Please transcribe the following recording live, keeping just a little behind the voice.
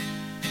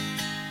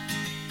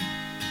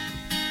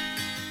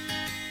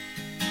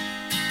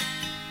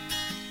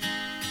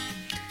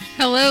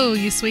Hello,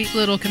 you sweet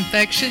little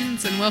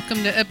confections, and welcome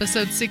to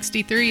episode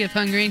 63 of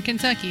Hungry in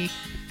Kentucky.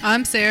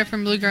 I'm Sarah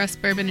from Bluegrass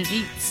Bourbon and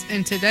Eats,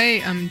 and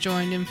today I'm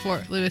joined in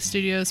Fort Lewis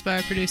Studios by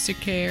our producer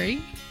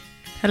Carrie.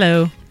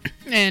 Hello.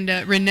 And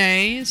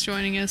Renee is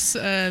joining us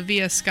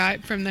via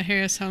Skype from the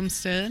Harris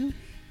Homestead.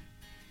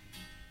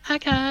 Hi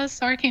guys,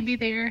 sorry I can't be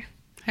there.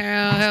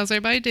 How's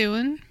everybody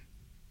doing?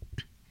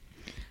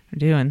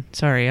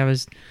 Sorry,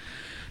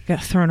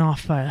 got thrown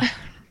off by a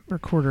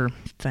recorder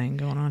thing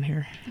going on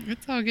here.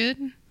 It's all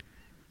good.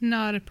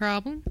 Not a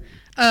problem.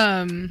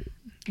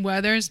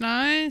 Weather's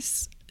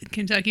nice.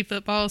 Kentucky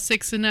football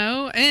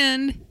 6-0,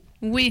 and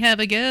we have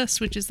a guest,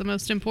 which is the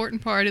most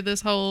important part of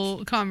this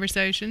whole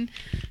conversation.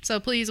 So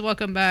please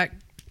welcome back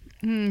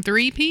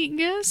three-peat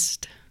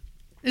guest.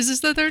 Is this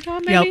the third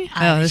time, maybe?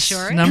 Yep. This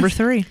sure is number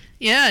 3.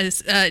 Yeah,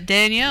 it's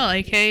Danielle,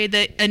 a.k.a.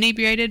 the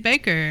Inebriated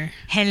Baker.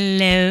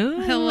 Hello.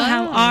 Hello.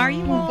 How are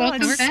you all?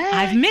 Welcome back.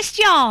 I've missed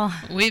y'all.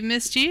 We've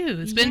missed you.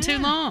 It's been too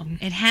long.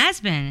 It has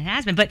been.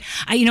 But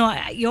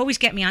you always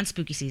get me on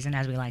spooky season,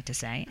 as we like to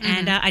say.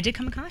 And I did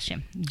come in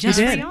costume just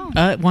You for did.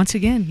 y'all. Once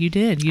again, you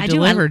did. You I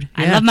delivered. Do.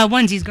 I love my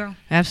onesies, girl.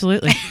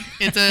 Absolutely.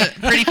 It's a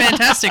pretty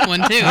fantastic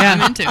one, too. Yeah.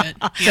 I'm into it.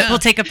 Yeah. We'll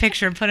take a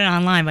picture and put it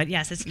online. But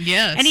yes,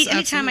 Yes, anytime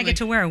absolutely. I get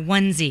to wear a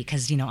onesie,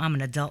 because I'm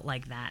an adult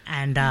like that,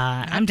 and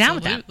I'm down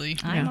with that. Absolutely.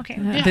 I'm okay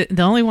with that.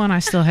 The only one I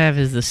still have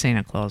is the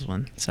Santa Claus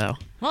one. So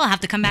Well, I'll have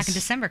to come back in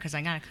December because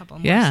I got a couple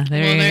more. yeah,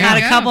 there Well, you there go. Got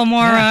you a go. couple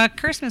more Yeah.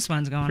 Christmas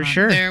ones going For on.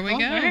 sure. There we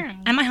go.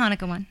 And my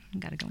Hanukkah one.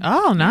 Gotta go.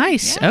 Oh,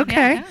 nice. Yeah,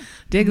 okay. yeah.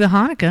 Dig the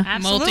Hanukkah.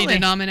 Absolutely.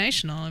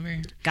 Multi-denominational over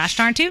here. Gosh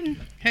darn tootin'.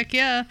 Heck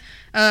yeah.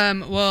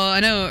 Well, I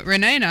know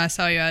Renee and I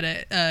saw you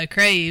at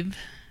Crave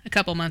a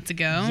couple months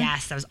ago.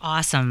 Yes, that was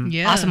awesome.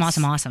 Yes.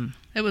 Awesome.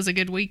 It was a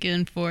good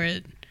weekend for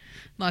it.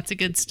 Lots of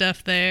good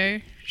stuff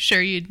there.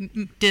 Sure, you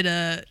did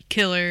a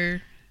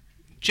killer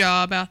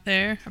job out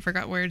there. I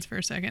forgot words for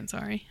a second.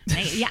 Sorry.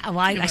 Yeah, well,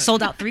 I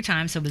sold out 3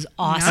 times, so it was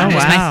awesome. Nice. It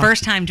was Oh, my wow.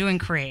 first time doing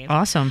Crave.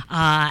 Awesome.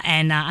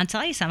 And I'll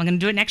tell you something. I'm going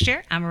to do it next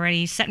year. I'm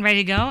already set and ready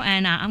to go,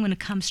 and I'm going to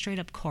come straight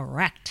up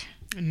correct.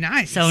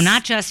 Nice. So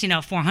not just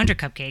 400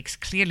 cupcakes.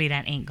 Clearly,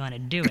 that ain't going to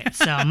do it.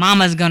 So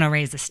Mama's going to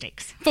raise the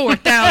stakes.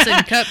 4,000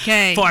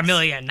 cupcakes. 4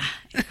 million.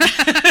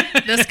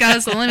 The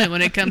sky's the limit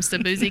when it comes to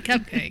boozy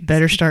cupcakes.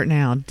 Better start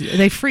now.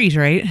 They freeze,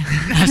 right?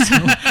 So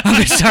I'm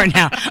going to start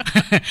now.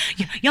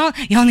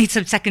 y'all need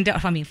some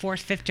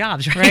fourth, fifth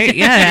jobs, right? Right?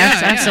 Yeah, Yeah.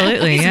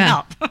 absolutely. Need some Yeah.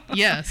 help.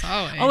 Yes,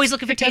 always. Always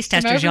looking for Pick up taste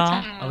some testers, y'all.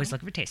 overtime. Always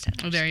looking for taste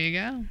testers. Well, there you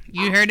go.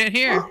 You heard it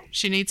here.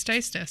 She needs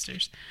taste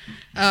testers.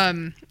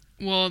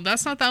 Well,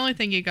 that's not the only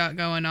thing you got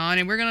going on,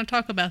 and we're going to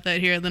talk about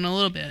that here in a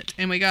little bit.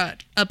 And we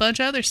got a bunch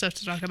of other stuff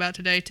to talk about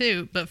today,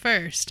 too. But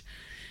first,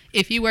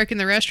 if you work in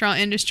the restaurant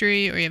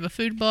industry or you have a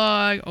food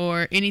blog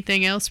or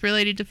anything else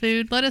related to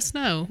food, let us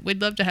know.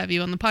 We'd love to have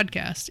you on the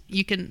podcast.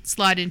 You can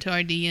slide into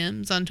our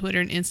DMs on Twitter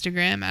and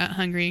Instagram at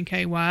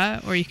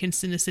hungryandky, or you can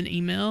send us an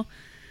email.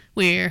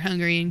 We're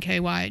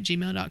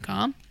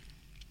hungryandky@gmail.com.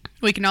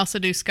 We can also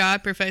do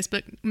Skype or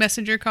Facebook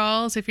Messenger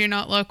calls if you're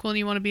not local and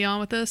you want to be on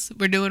with us.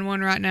 We're doing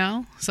one right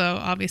now, so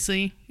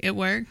obviously it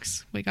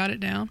works. We got it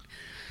down.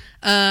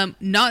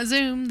 Not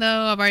Zoom,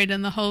 though. I've already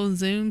done the whole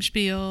Zoom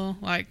spiel.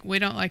 We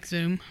don't like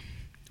Zoom.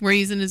 We're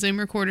using a Zoom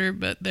recorder,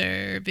 but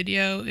their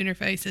video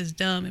interface is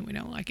dumb and we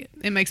don't like it.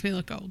 It makes me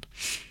look old.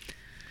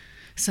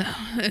 So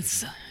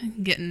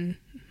I'm getting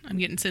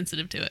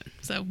sensitive to it.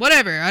 So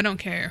whatever, I don't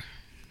care.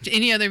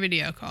 Any other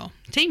video call.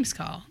 Teams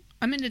call.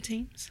 I'm into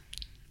Teams.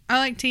 I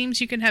like Teams.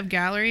 You can have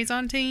galleries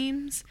on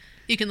Teams.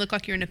 You can look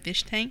like you're in a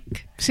fish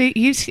tank. See,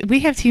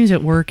 we have Teams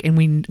at work, and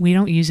we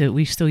don't use it.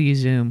 We still use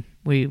Zoom.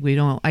 We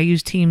don't. I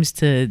use Teams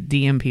to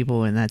DM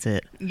people, and that's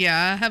it.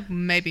 Yeah, I have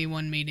maybe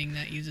one meeting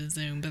that uses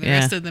Zoom, but the Yeah.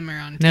 rest of them are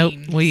on Nope,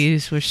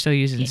 Teams. we're still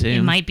using Zoom.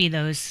 It might be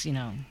those,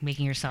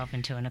 making yourself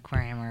into an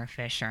aquarium or a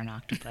fish or an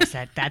octopus.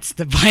 That's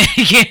the point.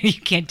 You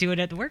can't do it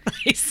at the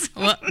workplace.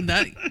 Well,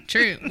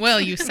 true.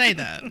 Well, you say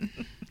that.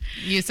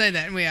 You say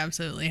that, and we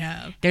absolutely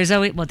have. There's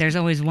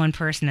always one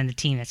person in the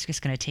team that's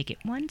just going to take it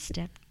one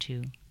step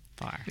too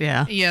far.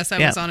 Yeah. Yes, I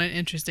Yeah. was on an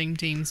interesting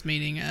Teams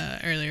meeting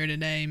earlier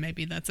today.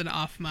 Maybe that's an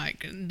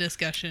off-mic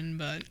discussion,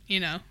 but,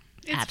 it's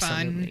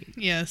Absolutely. fine.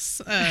 Yes,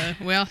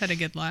 we all had a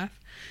good laugh.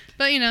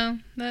 But,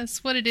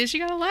 that's what it is. You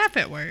got to laugh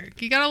at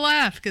work. You got to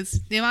laugh because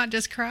you might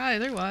just cry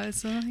otherwise.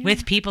 So,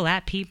 With people,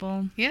 at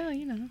people. yeah,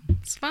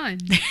 it's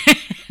fine.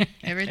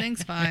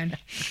 Everything's fine.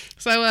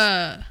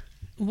 So,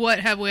 what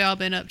have we all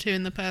been up to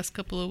in the past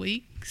couple of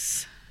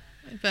weeks?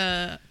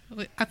 I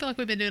feel like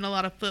we've been doing a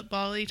lot of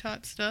football-y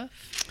type stuff.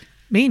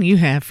 Me and you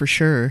have for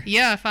sure.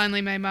 Yeah, I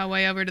finally made my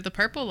way over to the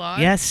Purple Lot.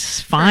 Yes,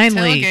 for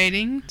finally.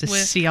 tailgating To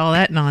with, see all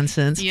that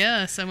nonsense.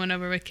 Yes, I went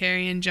over with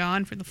Carrie and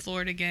John for the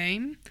Florida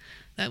game.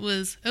 It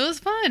was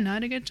fun. I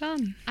had a good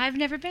time. I've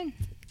never been.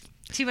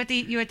 See what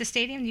you at the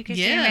stadium? You can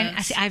see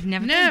Yes. I've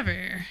never been.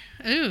 Never.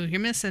 Ooh, you're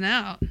missing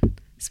out.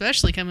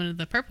 Especially coming to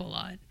the Purple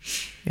Lot.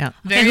 Yeah.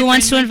 Okay, who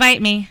wants to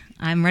invite me?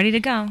 I'm ready to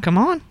go. Come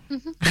on.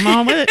 Come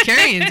on with it.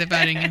 Carrie's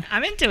inviting you.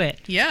 I'm into it.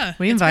 Yeah.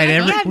 We it's invite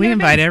kinda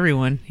fun.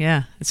 everyone.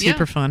 Yeah, it's Yeah.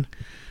 super fun.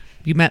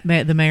 You met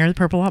the mayor of the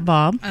Purple Lot,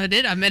 Bob. I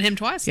did. I met him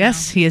twice.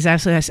 Yes, he is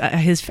absolutely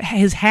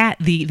his hat.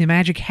 The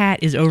magic hat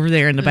is over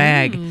there in the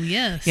bag. Ooh,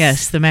 yes.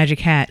 Yes, the magic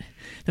hat.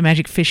 The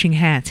magic fishing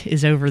hat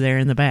is over there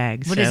in the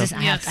bag. What so. is this?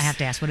 Yes. I have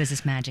to ask. What is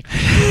this magic?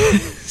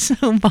 So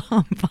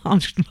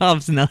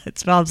Bob's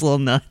nuts. Bob's a little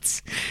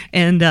nuts,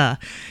 and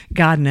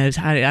God knows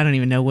I don't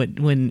even know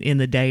when in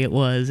the day it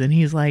was. And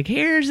he's like,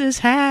 "Here's this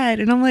hat,"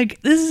 and I'm like,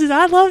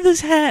 I love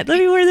this hat. Let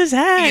me wear this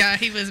hat. Yeah,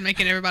 he was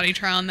making everybody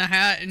try on the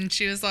hat, and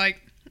she was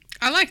like,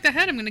 "I like the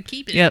hat. I'm going to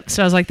keep it." Yep.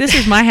 So I was like, "This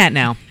is my hat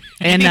now."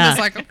 And he was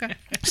like, "Okay."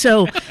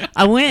 So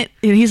I went,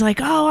 and he's like,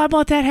 "Oh, I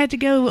bought that hat to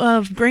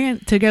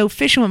go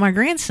fishing with my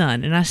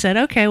grandson." And I said,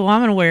 "Okay, well,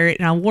 I'm going to wear it."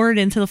 And I wore it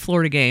into the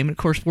Florida game. And of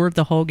course, wore it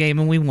the whole game,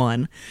 and we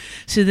won.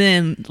 So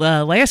then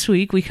last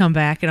week we come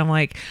back, and I'm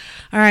like,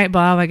 "All right,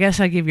 Bob, I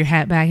guess I give your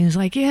hat back." And he's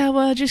like, "Yeah,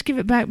 well, just give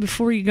it back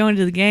before you go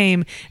into the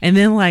game." And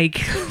then like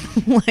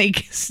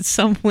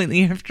some point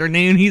in the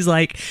afternoon, he's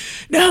like,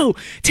 "No,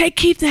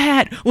 keep the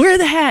hat, wear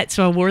the hat."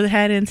 So I wore the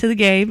hat into the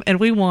game,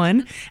 and we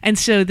won. And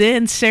so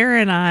then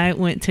Sarah and I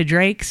went to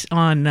Drake's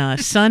on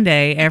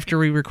Sunday after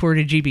we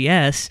recorded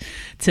GBS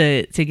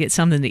to get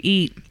something to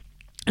eat.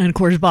 And of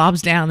course,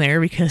 Bob's down there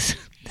because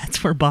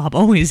that's where Bob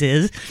always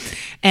is.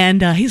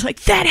 And he's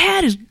like, "That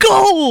hat is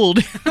gold."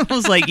 I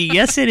was like,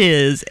 "Yes, it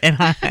is." And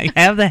I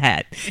have the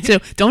hat. So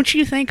don't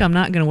you think I'm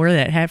not going to wear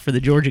that hat for the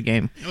Georgia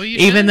game? Well, you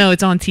Even should. though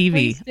it's on TV.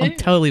 Please do. I'm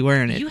totally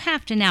wearing it. You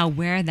have to now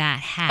wear that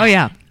hat. Oh,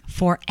 yeah.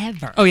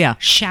 Forever. Oh, yeah.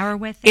 Shower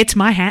with it. It's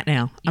my hat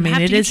now. You have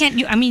to- you can't-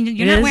 you're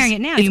it not is- wearing it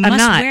now. it's- You I'm must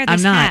not, wear this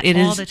I'm not. hat It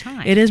all is- the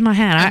time. It is my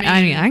hat.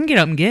 I mean, I can get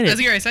up and get I was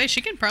it. going to say,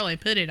 she can probably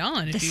put it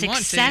on The if you want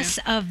to. success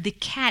of the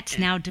cats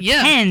now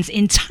Yeah. depends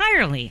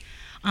entirely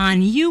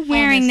on you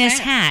wearing this this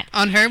hat. hat.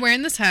 On her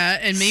wearing this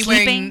hat and me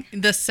Sleeping.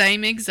 wearing the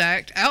same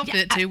exact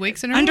outfit 2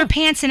 weeks in a row.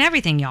 Underpants and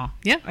everything, y'all.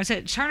 Yeah. Or so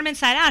turn them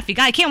inside out. If you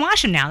can't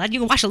wash them now. That you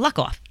can wash the luck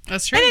off.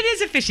 That's true. And it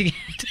is a fishing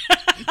hat.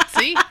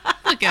 See?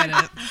 Look at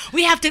it.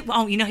 We have to.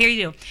 Oh, here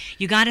you do.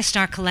 You got to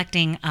start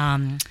collecting.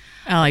 I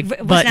like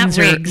what's buttons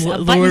that, or rigs?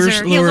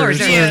 lures. Lures.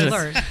 Yeah.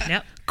 Lures.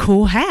 Yep.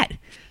 Cool hat.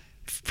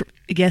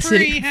 Yes,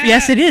 Free hat.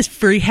 yes, it is.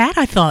 Free hat,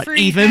 I thought.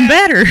 Free Even hat.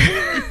 better.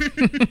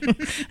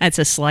 That's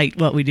a slight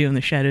What We Do in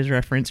the Shadows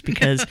reference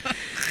because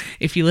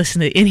if you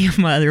listen to any of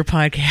my other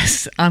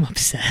podcasts, I'm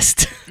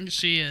obsessed.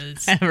 She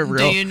is. I have a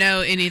real- Do you know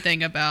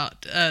anything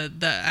about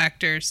the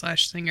actor /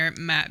 singer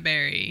Matt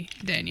Berry,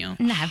 Daniel?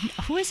 No,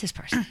 who is this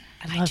person?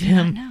 I love do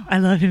him. not know. I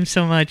love him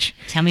so much.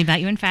 Tell me about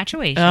your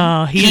infatuation.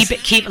 Oh, he's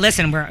keep.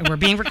 Listen, we're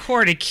being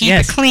recorded. Keep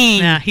yes. it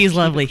clean. Yeah, he's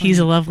lovely. He's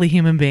a lovely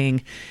human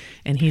being,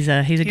 and he's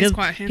a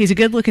quite handsome. he's a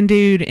good looking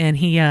dude, and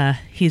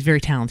he's very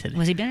talented.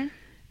 Was he been?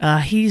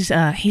 He's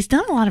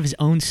done a lot of his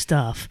own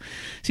stuff.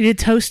 So he did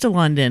Toast to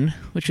London,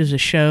 which is a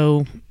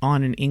show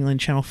on in England,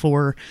 Channel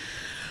 4.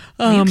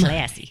 You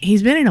classy.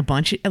 He's been in a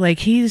bunch of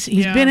he's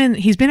Yeah.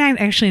 been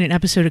actually in an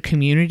episode of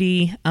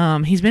Community.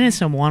 He's been in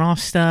some one-off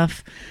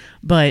stuff,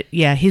 but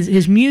yeah,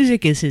 his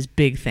music is his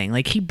big thing.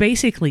 Like he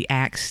basically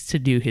acts to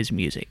do his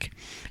music,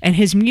 and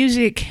his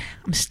music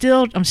I'm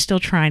still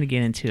trying to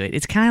get into it.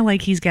 It's kind of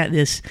like he's got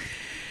this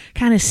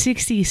kind of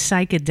 60s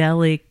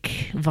psychedelic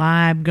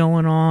vibe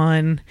going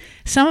on.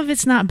 Some of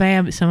it's not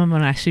bad, but some of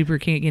them I super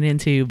can't get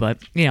into. But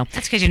you know,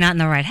 That's because you're not in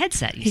the right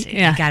headset. You see,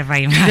 Yeah. you got to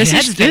right. Right this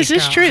headspace,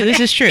 is girl. true.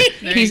 This is true.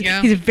 There he's you go.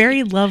 he's a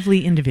very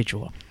lovely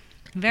individual.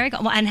 Very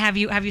good. Well, and have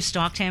you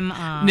stalked him?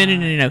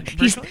 No.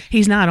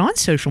 He's not on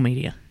social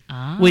media.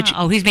 Which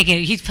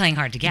he's playing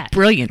hard to get.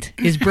 brilliant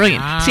is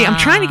brilliant. See, I'm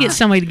trying to get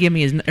somebody to give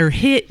me his or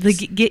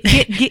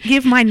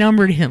give my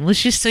number to him.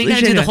 Let's just So you got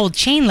to do the whole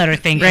chain letter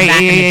thing from right.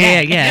 back in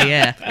the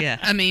day. Yeah.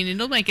 I mean,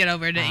 it'll make it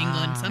over to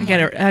England I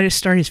somewhere. gotta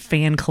start his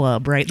fan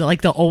club, right?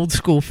 Like the old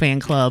school fan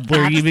club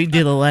where you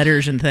do the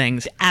letters and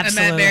things. A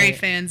Absolutely. Matt Berry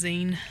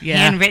fanzine. Yeah,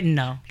 Handwritten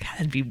though, God,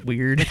 that'd be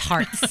weird.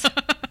 hearts.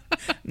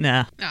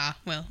 Nah,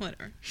 Well,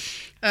 whatever.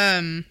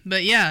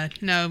 But yeah,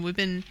 no, we've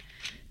been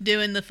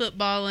doing the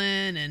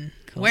footballing and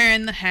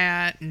wearing the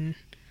hat and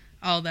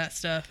all that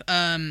stuff.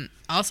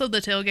 Also, the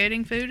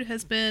tailgating food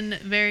has been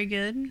very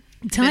good.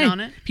 I'm telling Been you, on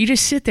it. if you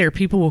just sit there,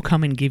 people will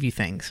come and give you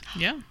things.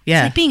 Yeah.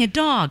 Yeah, Like being a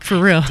dog. for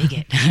real. Dig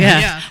it. Yeah,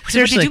 Yeah. So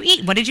seriously. what did you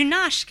eat? What did you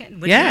nosh? What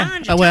did Yeah. you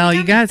lunch? Oh, well, Tell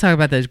you me. got to talk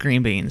about those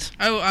green beans.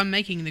 Oh, I'm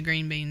making the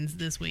green beans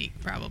this week,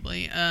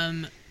 probably.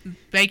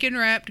 Bacon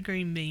wrapped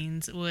green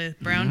beans with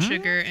brown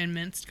sugar and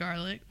minced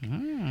garlic.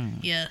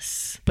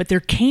 Yes. But they're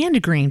canned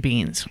green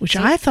beans, which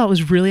I thought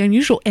was really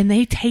unusual, and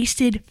they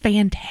tasted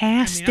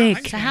fantastic.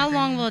 like So how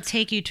long will it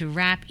take you to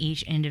wrap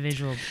each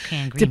individual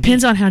canned green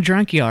Depends on how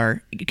drunk you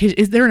are, because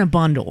they're in a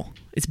bundle.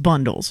 It's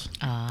bundles.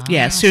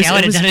 Yeah, so See, I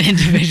would have done it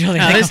individually.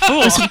 No, like there's, a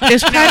fool. there's No, probably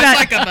it's about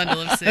like a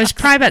bundle of six. there's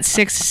probably about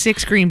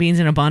six green beans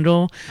in a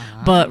bundle.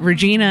 But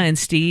Regina and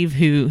Steve,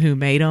 who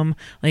made them,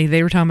 like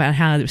they were talking about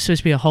how it was supposed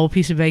to be a whole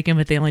piece of bacon,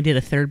 but they only did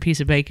a third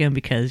piece of bacon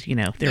because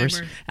there They was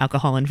were-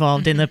 alcohol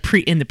involved in the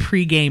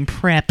pregame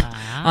prep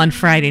on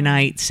Friday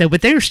night. So,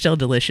 but they were still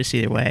delicious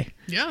either way.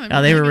 Yeah.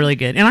 Oh, they were really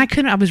good, and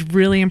I was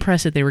really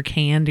impressed that they were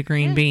canned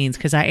green beans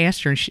because I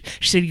asked her, and she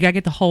said you gotta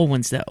get the whole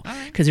ones though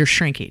because there's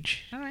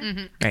shrinkage.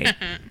 Right.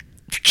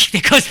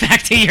 it goes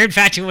back to your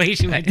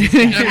infatuation with this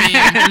I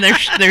guy. mean,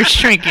 there's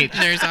shrinkage.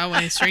 there's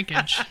always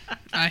shrinkage,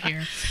 I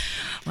hear.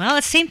 Well,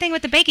 it's the same thing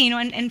with the bacon,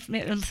 and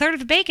a third of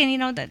the bacon,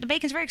 the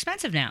bacon's very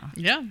expensive now.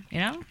 Yeah.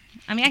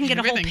 I mean, I can get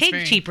a whole Everything's pig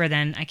very- cheaper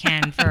than I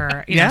can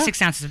for, Yeah.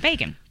 6 ounces of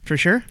bacon. For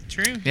sure.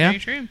 True. Yeah. Very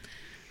true.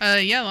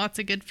 Yeah, lots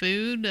of good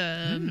food.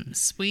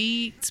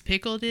 Sweets,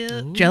 pickle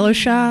dip. Jello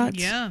shots.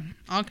 Yeah,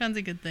 all kinds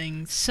of good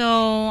things.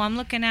 So I'm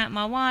looking at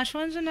my watch.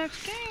 When's the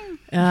next game?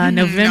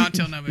 Not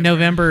till November.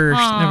 November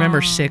Aw.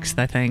 November 6th,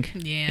 I think.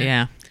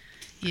 Yeah.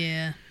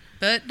 Yeah.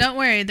 But don't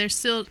worry, there's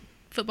still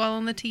football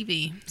on the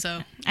TV,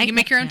 so you can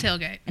make your own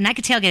tailgate. And I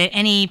could tailgate at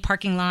any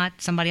parking lot,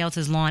 somebody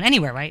else's lawn,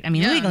 anywhere, right? I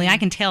mean, Yeah, legally, I I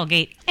can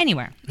tailgate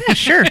anywhere. Yeah,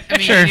 sure. I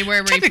mean, sure.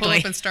 anywhere where you pull Technically.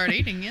 up and start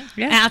eating, yeah.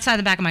 Yeah. Outside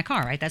the back of my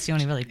car, right? That's the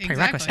only really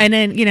prerequisite. Exactly. And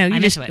then, you I'm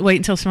just into it. wait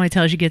until somebody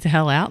tells you get the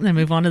hell out and then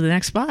move on to the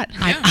next spot.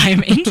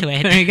 I'm into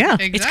it. There you go.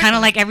 Exactly. It's kind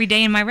of like every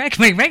day in my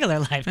regular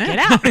life. Get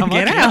out. Come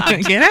on, Get out.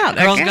 Get out.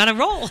 Girls Okay. got to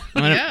roll.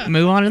 I'm gonna Yeah.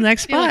 move on to the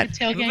next feel spot. like a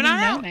tailgating Moving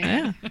on.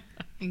 nomad. Yeah.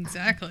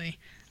 Exactly.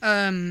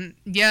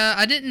 Yeah,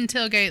 I didn't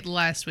tailgate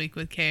last week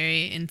with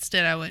Carrie.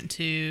 Instead, I went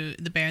to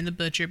the Bear and the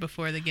Butcher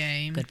before the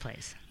game. Good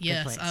place. Good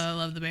Yes, place. I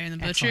love the Bear and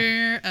the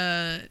Excellent.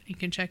 Butcher. You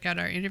can check out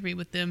our interview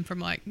with them from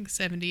like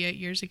 78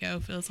 years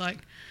ago, feels like,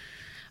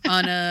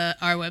 on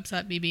our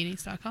website,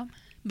 bbneats.com.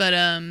 But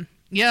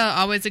yeah,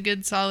 always a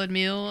good solid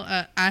meal.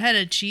 I had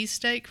a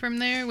cheesesteak from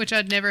there, which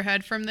I'd never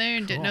had from there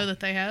and didn't know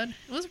that they had.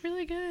 It was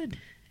really good.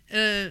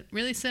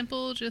 Really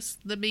simple,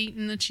 just the meat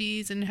and the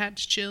cheese and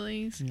hatch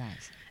chilies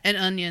Nice. and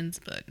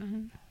onions, but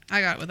I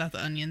got it without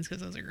the onions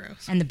because those are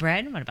gross. And the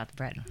bread? What about the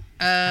bread?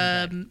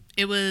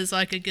 It was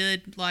like a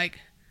good, like,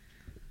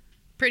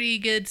 pretty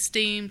good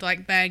steamed,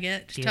 like,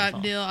 baguette Beautiful.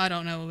 type deal. I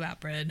don't know about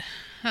bread.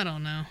 I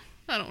don't know.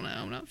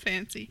 I'm not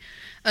fancy.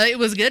 It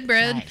was good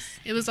bread. Nice.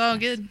 It was all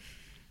good.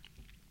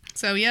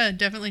 So, yeah,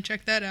 definitely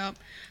check that out.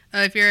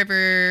 If you're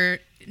ever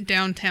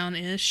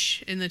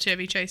downtown-ish in the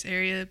Chevy Chase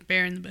area,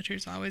 Bear and the Butcher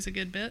is always a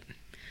good bit.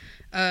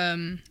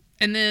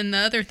 And then the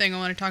other thing I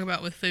want to talk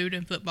about with food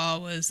and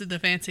football was the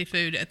fancy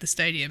food at the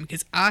stadium,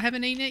 because I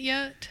haven't eaten it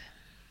yet,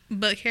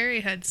 but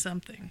Carrie had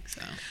something,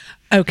 so...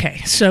 Okay,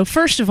 so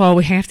first of all,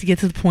 we have to get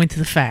to the point of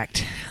the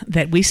fact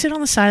that we sit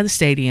on the side of the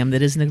stadium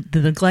that is the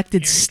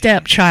neglected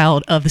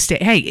stepchild of the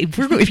state. Hey,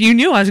 if you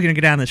knew I was going to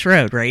go down this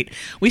road, right?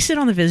 We sit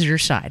on the visitor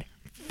side.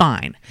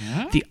 Fine.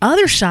 The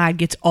other side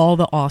gets all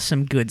the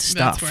awesome good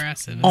stuff. where I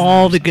sit.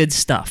 All the good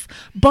stuff.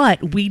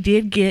 But we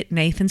did get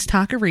Nathan's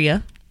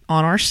Taqueria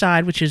on our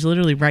side, which is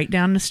literally right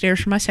down the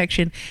stairs from my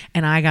section,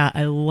 and I got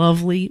a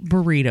lovely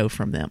burrito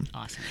from them.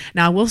 Awesome.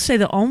 Now, I will say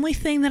the only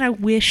thing that I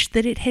wish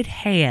that it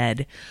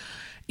had,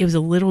 it was a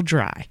little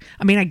dry.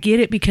 I mean, I get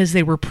it because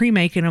they were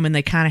pre-making them and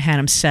they kind of had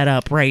them set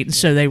up, right? And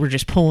so they were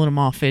just pulling them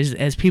off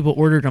as people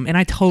ordered them. And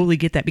I totally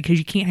get that because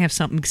you can't have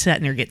something set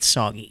in there get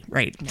soggy,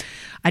 right?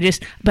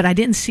 But I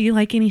didn't see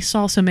like any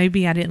sauce, so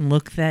maybe I didn't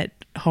look that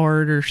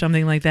hard or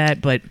something like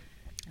that. But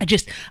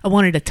I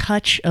wanted a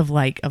touch of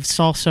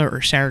salsa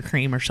or sour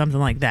cream or something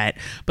like that.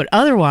 But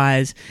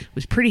otherwise, it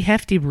was pretty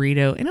hefty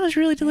burrito and it was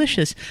really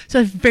delicious. So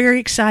I was very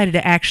excited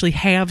to actually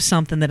have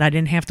something that I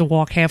didn't have to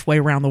walk halfway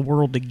around the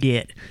world to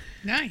get.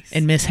 Nice.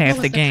 And miss half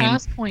What the was game.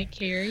 price point,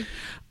 Carrie?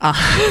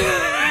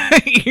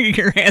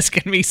 You're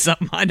asking me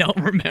something I don't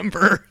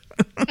remember.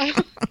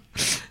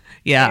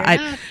 Yeah, Fair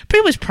enough. but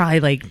it was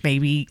probably like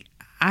maybe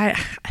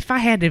if I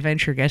had to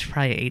venture a guess,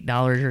 probably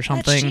 $8 or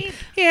something. cheap.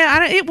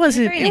 Yeah, it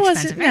wasn't. Very It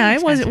wasn't. inexpensive, No, very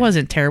it wasn't. It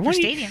wasn't terrible. For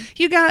You- stadium.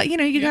 You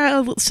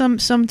got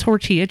some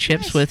tortilla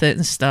chips Nice. with it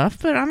and stuff.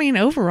 But I mean,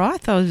 overall, I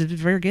thought it was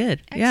very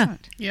good.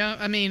 Excellent. Yeah,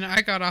 I mean,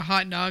 I got a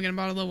hot dog and a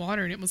bottle of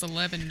water, and it was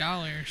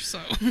 $11.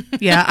 So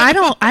Yeah, I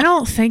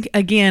don't think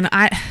again.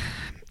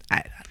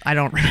 I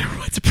don't remember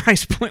what the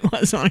price point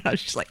was on it. I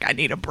was just like, I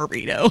need a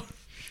burrito.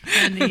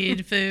 I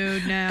need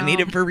food now. I need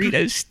a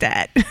burrito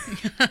stat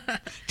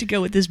to go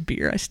with this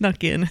beer I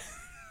snuck in.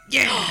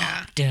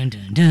 Yeah, Dun,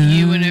 dun, dun.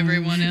 you and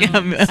everyone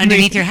else.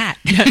 Underneath your hat.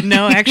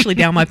 No, actually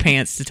down my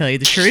pants, to tell you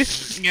the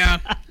truth. Yeah.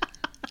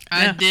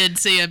 I did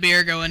see a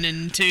beer going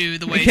into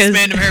the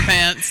waistband of her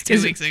pants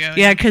 2 weeks ago.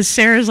 Yeah, because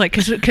Sarah's like,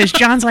 because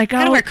John's like,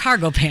 Gotta oh, wear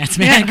cargo pants,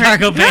 man. yeah,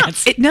 Cargo no,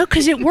 pants.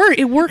 because it works.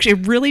 It works.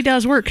 It really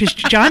does work. Because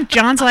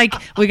John's like,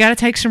 we got to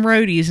take some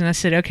roadies, and I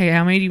said, okay,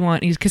 how many do you want?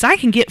 Because I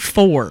can get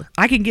 4.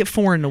 I can get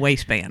 4 in the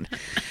waistband.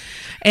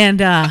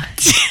 And and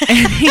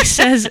he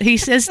says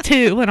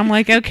 2, and I'm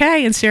like,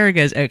 okay. And Sarah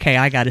goes, okay,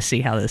 I got to see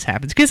how this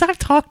happens because I've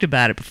talked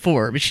about it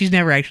before, but she's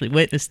never actually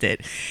witnessed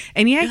it.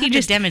 And yeah, You he have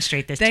just to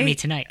demonstrate this to me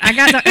tonight. I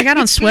got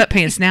on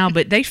sweatpants now,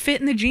 but they fit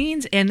in the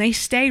jeans and they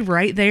stay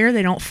right there.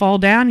 They don't fall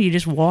down. You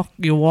just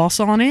waltz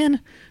on in.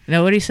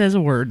 Nobody says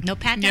a word. No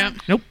pat Yep.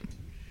 down. Nope.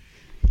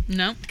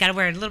 No. Gotta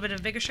wear a little bit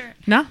of a bigger shirt.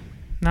 No,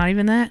 not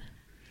even that.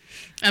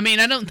 I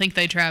mean, I don't think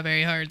they try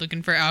very hard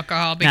looking for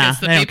alcohol because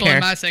the they don't people in care.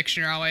 my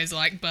section are always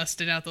like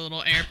busting out the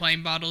little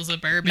airplane bottles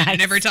of bourbon. Nice.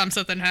 And every time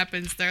something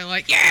happens, they're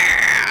like,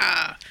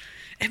 yeah,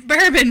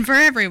 bourbon for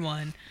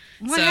everyone.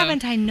 What So-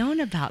 haven't I known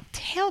about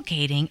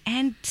tailgating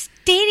and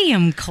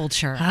stadium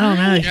culture. I don't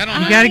know.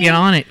 don't You got to get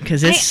on it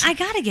because I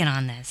gotta get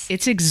on this.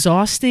 it's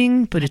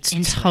exhausting, but it's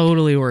into it.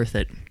 totally worth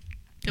it.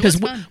 It was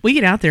Because fun. we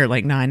get out there at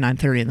like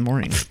 9:30 in the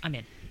morning. I'm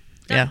in.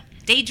 Yeah.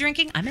 Day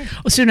drinking, I'm in.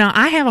 So now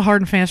I have a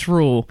hard and fast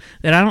rule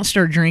that I don't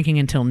start drinking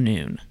until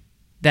noon.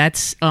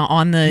 That's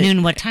on the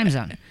Noon, what time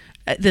zone?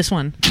 this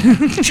one.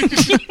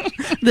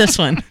 This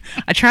one.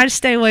 I try to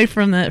stay away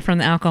from the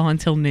alcohol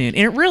until noon. And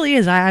it really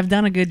is. I've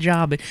done a good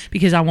job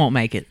because I won't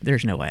make it.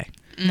 There's no way.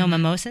 No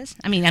mimosas?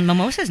 I mean, and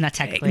mimosa's not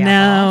technically No,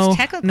 alcohol. It's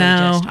technically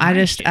no.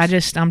 just orange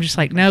juice. I'm just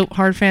like, nope.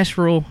 Hard fast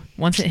rule.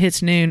 Once it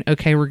hits noon,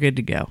 okay, we're good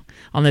to go.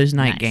 On those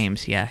night Nice.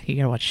 games, yeah, you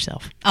gotta watch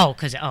yourself. Oh,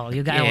 because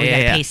you gotta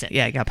pace it.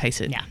 Yeah, you gotta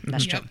pace it. Yeah,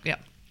 that's Mhm. true.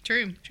 Yep.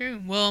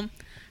 True. Well,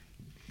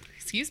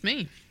 excuse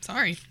me.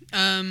 Sorry.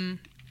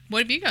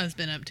 What have you guys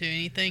been up to?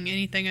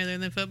 Anything other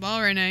than football,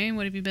 Renee?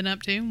 What have you been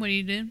up to? What do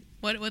you do?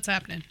 What's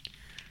happening?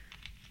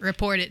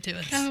 Report it to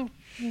us. Oh,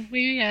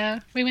 we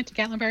went to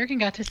Gatlinburg and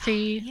got to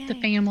see the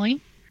Yay.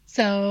 family.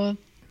 So,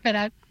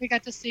 we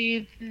got to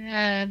see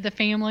the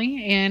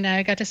family, and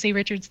I got to see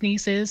Richard's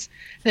nieces.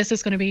 This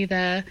is going to be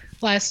the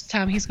last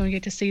time he's going to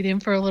get to see them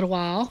for a little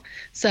while.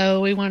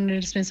 So we wanted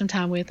to spend some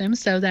time with them.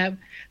 So that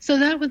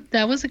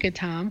was a good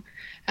time.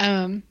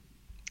 And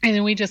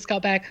then we just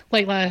got back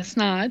late last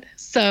night.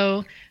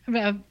 So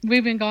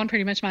we've been gone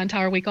pretty much my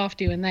entire week off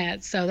doing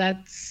that. So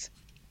that's.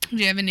 Do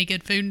you have any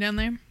good food down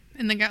there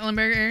in the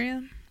Gatlinburg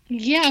area?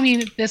 Yeah, I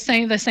mean the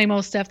same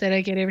old stuff that I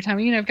get every time.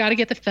 I've got to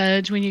get the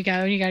fudge when you go,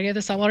 and you got to get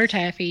the saltwater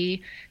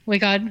taffy. We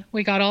got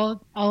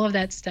all of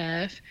that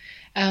stuff.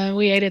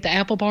 We ate at the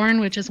Apple Barn,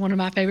 which is one of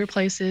my favorite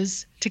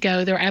places to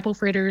go. Their apple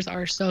fritters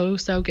are so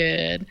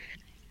good.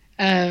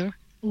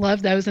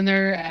 Love those, and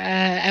their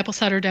apple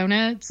cider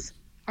donuts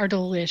are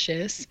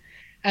delicious.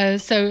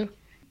 So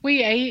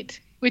we ate.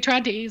 We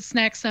tried to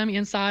snack some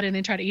inside and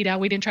then try to eat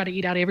out. We didn't try to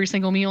eat out every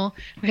single meal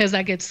because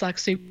that gets like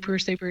super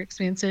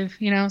expensive,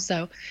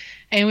 So,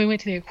 and we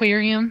went to the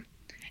aquarium,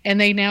 and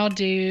they now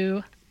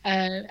do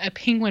a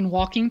penguin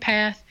walking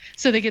path.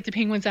 So they get the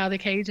penguins out of the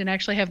cage and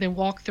actually have them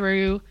walk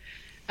through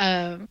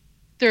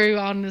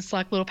on this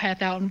like little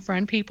path out in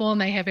front of people, and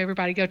they have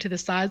everybody go to the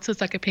side. So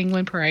it's like a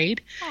penguin parade,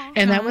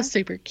 and that was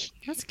super cute.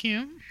 That's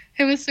cute.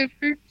 It was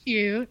super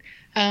cute.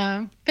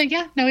 But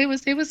yeah, no, it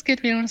was good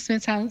to be able to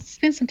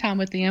spend some time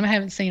with them. I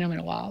haven't seen them in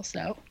a while,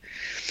 so.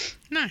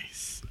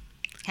 Nice.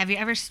 Have you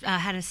ever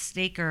had a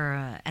steak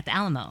or at the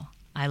Alamo?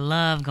 I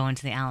love going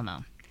to the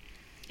Alamo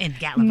in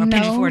Gatlinburg, or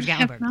Pigeon Forge,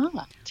 have Gatlinburg.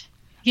 not.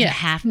 You Yeah,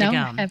 have to no, go.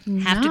 have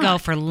to go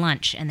not. for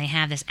lunch, and they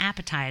have this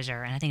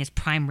appetizer, and I think it's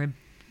prime rib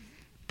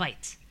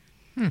bites.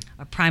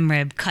 Or prime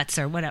rib cuts,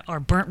 or whatever, or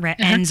burnt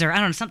ends, or I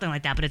don't know, something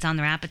like that. But it's on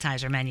their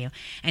appetizer menu,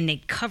 and they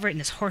cover it in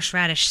this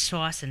horseradish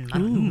sauce, and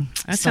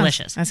it's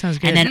delicious. that sounds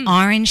good. And then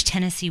orange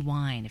Tennessee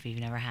wine, if you've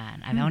never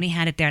had. I've only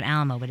had it there at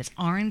Alamo, but it's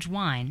orange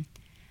wine,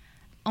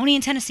 only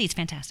in Tennessee. It's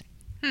fantastic.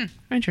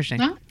 Interesting.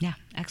 Huh? Yeah,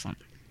 excellent.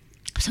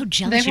 I'm so They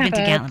jealous you've have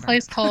been to a Gatlinburg.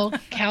 place called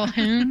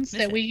Calhoun's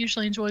that we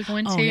usually enjoy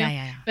going Oh, to.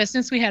 yeah. But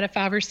since we had a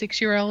 5 or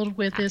 6 year old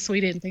with us, we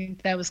didn't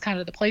think that was kind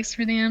of the place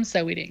for them,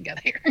 so we didn't go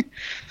there.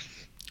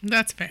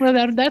 That's fair.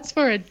 Well, that's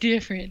for a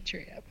different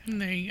trip.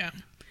 There you go.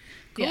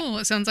 Cool.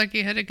 Yeah. It sounds like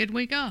you had a good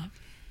week off.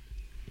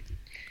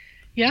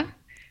 Yeah,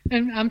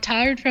 and I'm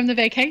tired from the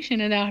vacation,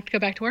 and I'll have to go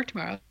back to work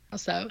tomorrow.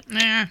 So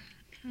Nah,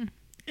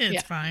 it's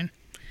Yeah. fine.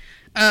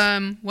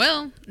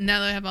 Well, now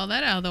that I have all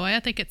that out of the way,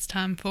 I think it's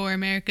time for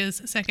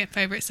America's second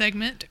favorite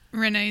segment,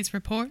 Renee's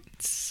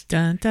Reports.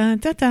 Dun dun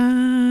dun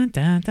dun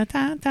dun dun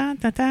dun dun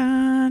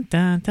dun dun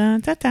dun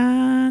dun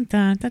dun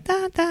dun dun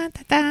dun dun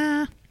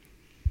dun.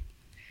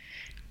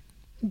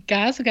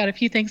 guys, I got a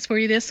few things for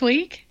you this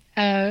week.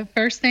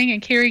 First thing,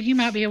 and Carrie, you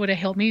might be able to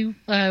help me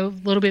a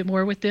little bit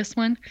more with this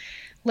one.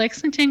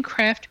 Lexington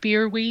Craft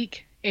Beer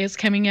Week is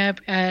coming up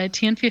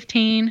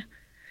 10/15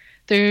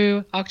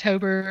 through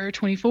October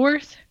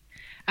 24th.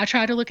 I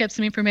tried to look up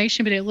some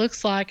information, but it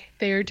looks like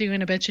they're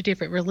doing a bunch of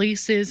different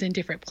releases in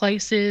different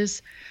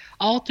places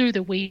all through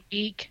the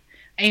week,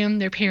 and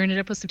they're pairing it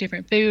up with some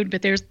different food.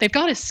 But they've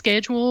got a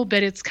schedule,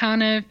 but it's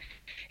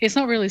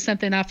not really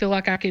something I feel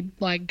like I could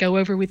like go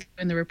over with you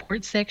in the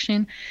report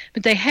section,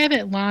 but they have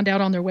it lined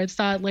out on their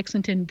website,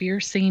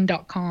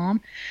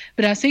 lexingtonbeerscene.com.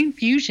 But I've seen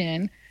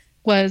Fusion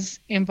was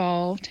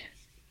involved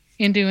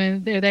in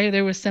doing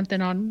there was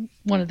something on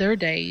one of their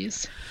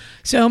days.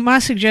 So my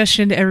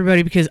suggestion to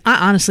everybody, because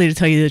I honestly, to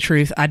tell you the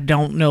truth, I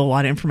don't know a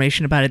lot of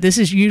information about it. This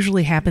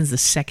usually happens the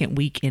second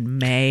week in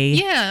May.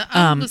 Yeah,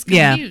 I was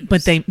yeah, confused.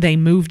 but they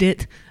moved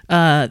it.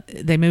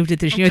 They moved it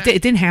this year. Okay.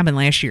 It didn't happen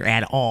last year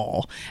at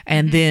all,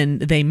 and then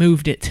they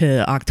moved it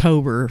to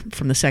October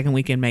from the second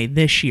week in May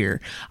this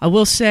year. I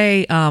will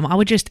say, I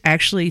would just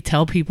actually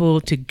tell people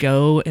to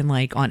go and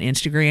like on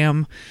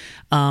Instagram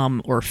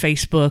or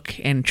Facebook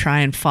and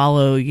try and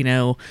follow,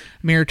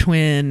 Mirror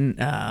Twin,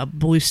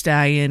 Blue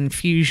Stallion,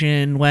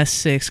 Fusion, West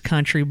Six,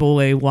 Country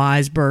Boy,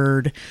 Wise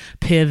Bird,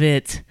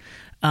 Pivot,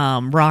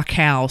 Rock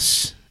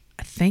House.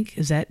 I think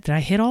did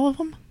I hit all of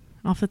them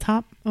off the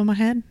top of my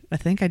head? I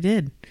think I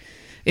did.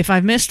 If I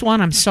missed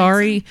one, I'm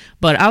sorry,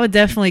 but I would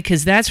definitely,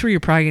 because that's where you're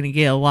probably going to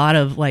get a lot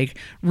of like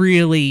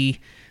really,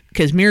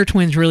 because Mirror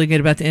Twin's really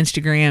good about the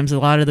Instagrams. A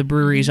lot of the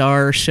breweries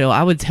are, so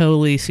I would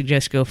totally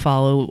suggest go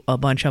follow a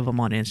bunch of them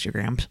on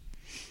Instagrams.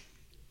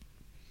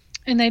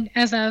 And they,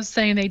 as I was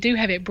saying, they do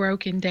have it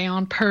broken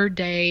down per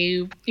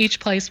day, each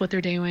place what they're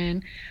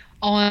doing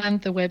on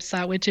the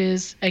website, which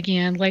is,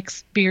 again,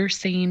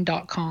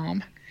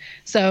 lexbeerscene.com.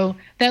 So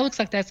that looks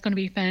like that's going to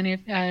be fun if,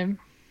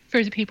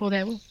 for the people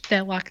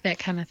that like that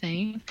kind of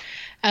thing.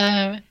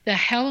 The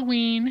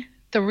Halloween,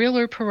 the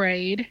Reeler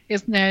Parade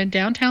is now in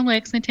downtown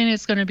Lexington.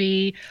 It's going to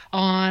be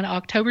on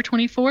October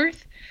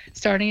 24th,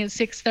 starting at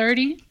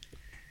 6:30.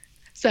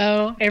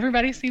 So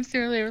everybody seems to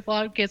really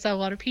gets a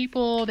lot of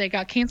people. They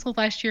got canceled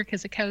last year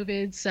because of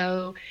COVID,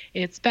 so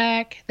it's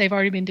back. They've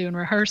already been doing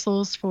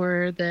rehearsals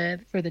for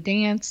the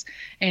dance,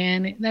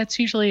 and that's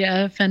usually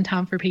a fun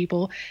time for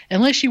people.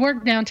 Unless you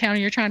work downtown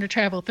and you're trying to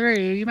travel through,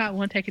 you might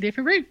want to take a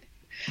different route.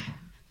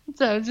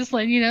 So just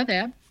letting you know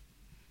that.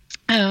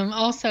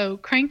 Also,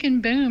 Crank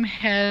and Boom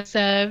has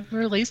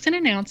released an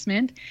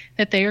announcement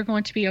that they are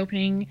going to be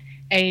opening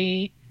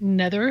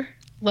another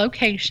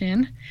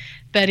location,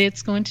 but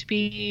it's going to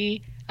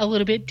be a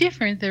little bit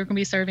different. They're going to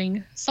be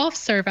serving soft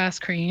serve ice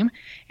cream,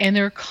 and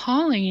they're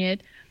calling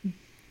it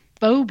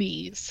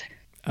Bobies.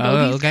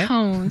 Bobies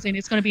cones, and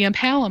it's going to be in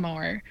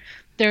Palomar.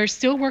 They're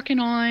still working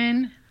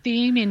on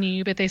the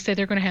menu, but they said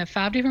they're going to have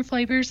 5 different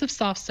flavors of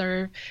soft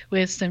serve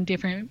with some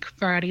different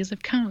varieties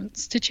of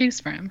cones to choose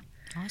from.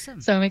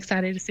 Awesome. So I'm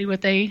excited to see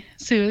what they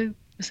see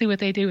what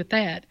they do with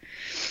that.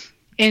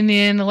 And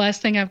then the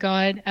last thing I've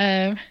got,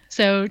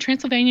 so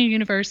Transylvania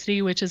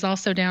University, which is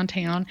also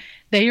downtown,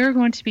 they are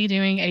going to be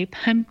doing a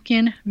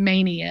Pumpkin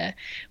Mania,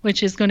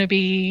 which is going to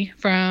be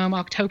from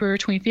October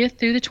 25th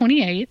through the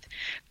 28th.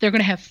 They're going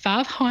to have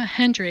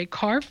 500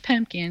 carved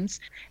pumpkins,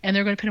 and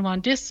they're going to put them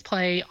on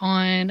display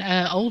on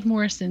Old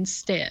Morrison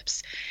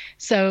steps.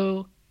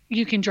 So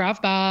you can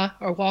drive by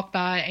or walk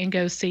by and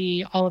go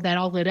see all of that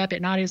all lit up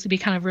at night. It would be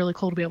kind of really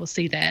cool to be able to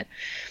see that.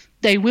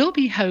 They will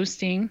be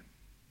hosting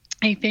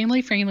a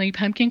family-friendly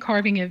pumpkin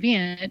carving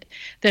event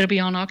that'll be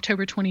on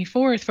October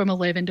 24th from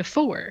 11 to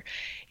 4.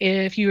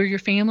 If you or your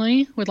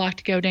family would like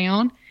to go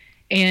down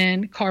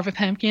and carve a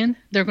pumpkin,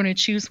 they're going to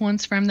choose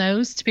ones from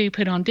those to be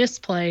put on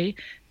display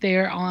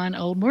there on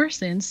Old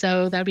Morrison.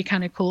 So that'd be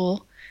kind of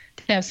cool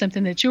to have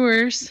something that's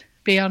yours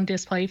be on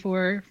display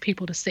for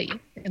people to see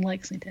in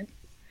Lexington.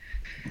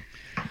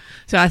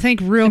 So I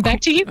think back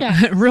to you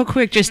guys. real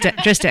quick, just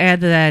to add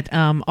to that,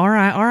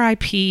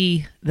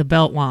 R.I.P. the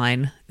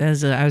Beltline.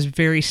 I was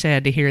very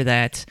sad to hear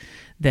that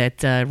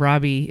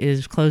Robbie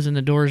is closing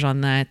the doors on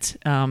that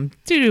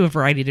due to a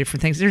variety of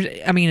different things.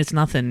 It's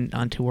nothing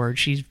untoward.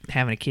 She's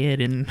having a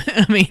kid, and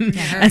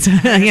that's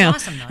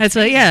awesome. That's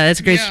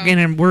great. Yeah.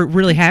 And we're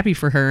really happy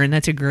for her, and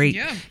that's a great,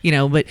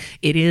 But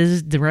it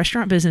is, the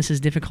restaurant business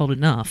is difficult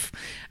enough.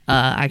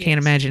 I can't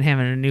imagine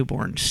having a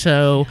newborn.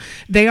 So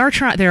they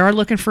are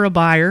looking for a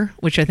buyer,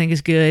 which I think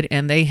is good,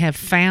 and they have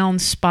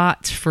found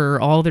spots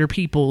for all their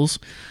peoples,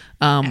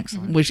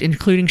 which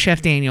including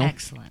Chef Daniel.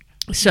 Excellent.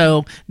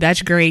 So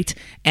that's great,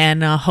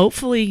 and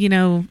hopefully,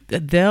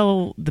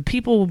 the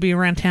people will be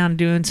around town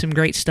doing some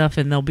great stuff,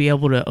 and they'll be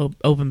able to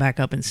open back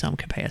up in some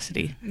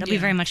capacity. They'll be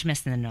very much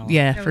missed in the know.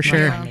 Yeah, for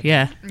sure.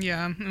 Yeah,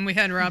 and we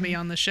had Robbie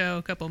on the show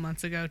a couple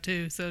months ago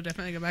too, so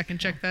definitely go back and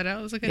check that out.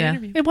 It was a good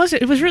interview. It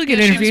was really good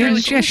interview.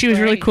 She was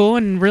really cool,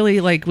 and really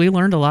we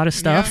learned a lot of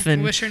stuff.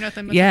 And wish her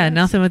nothing but the best.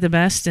 Nothing but the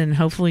best, and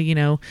hopefully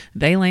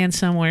they land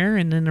somewhere,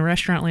 and then the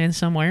restaurant lands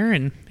somewhere,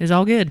 and it's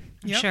all good.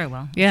 Yep. Sure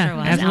will. Yeah, sure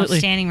will. It has an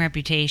outstanding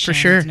reputation. For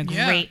sure. It's in a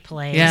great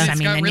place. Yeah.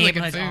 The really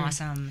neighborhood's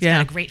awesome. It's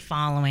got a great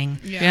following.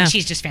 Yeah.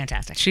 She's just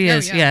fantastic. She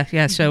is.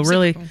 Yeah. So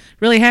really, cool.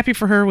 really happy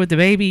for her with the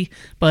baby,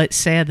 but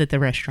sad that the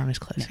restaurant is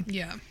closing.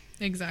 Yeah,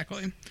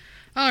 exactly.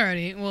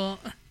 Alrighty. Well,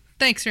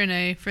 thanks,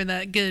 Renee, for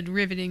that good,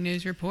 riveting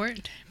news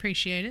report.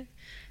 Appreciate it.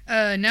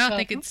 Now I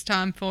think it's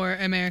time for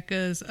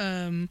America's...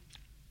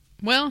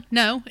 well,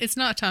 no, it's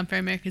not time for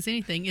America's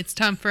anything. It's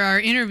time for our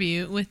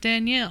interview with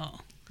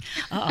Danielle.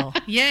 Uh-oh.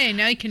 Yay,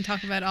 now you can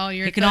talk about all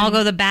your... You can all go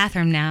to the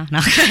bathroom now. No.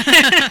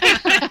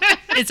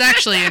 It's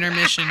actually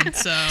intermission,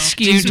 so...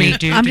 Excuse me.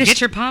 Get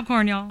your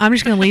popcorn, y'all. I'm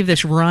just going to leave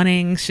this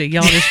running, so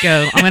y'all just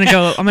go. I'm going to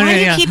go. Why do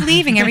you keep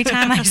leaving every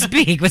time I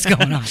speak? What's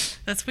going on?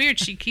 That's weird.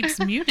 She keeps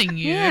muting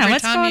you Yeah, every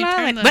what's time going you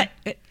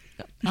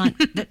on?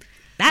 turn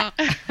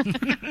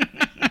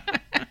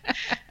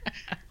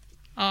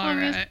All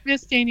right.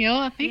 Miss Danielle,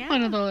 I think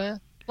one of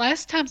the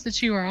last times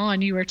that you were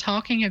on, you were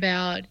talking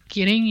about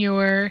getting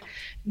your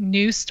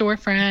new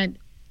storefront,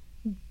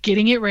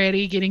 getting it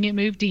ready, getting it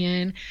moved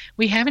in.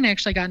 We haven't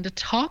actually gotten to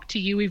talk to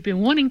you. We've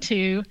been wanting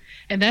to,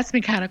 and that's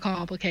been kind of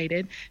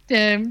complicated.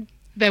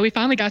 But we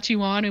finally got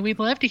you on, and we'd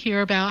love to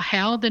hear about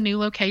how the new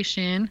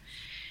location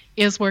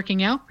is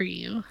working out for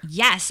you.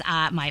 Yes,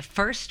 my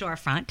first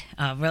storefront,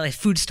 really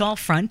food stall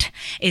front,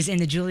 is in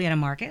the Julietta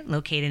Market,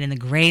 located in the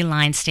Gray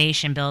Line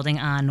Station building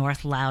on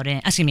North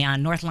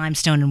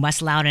Limestone and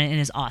West Loudon, and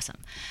is awesome.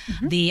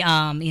 The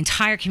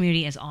entire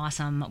community is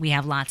awesome. We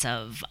have lots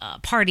of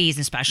parties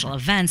and special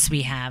events.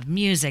 We have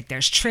music.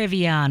 There's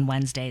trivia on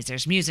Wednesdays.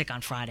 There's music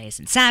on Fridays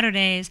and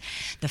Saturdays.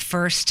 The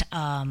first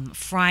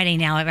Friday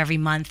now of every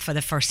month for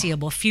the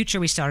foreseeable future,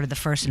 we started the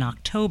first in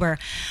October,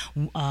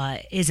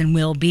 is and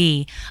will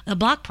be a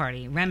block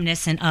party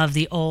reminiscent of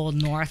the old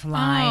North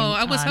Line. Oh,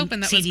 I was hoping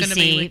that was going to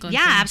be CDC. Lakeland.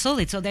 Yeah,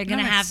 absolutely. So they're going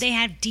to Nice. they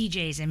had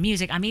DJs and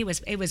music. I mean,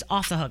 it was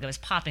off the hook. It was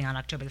popping on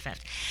October the 5th.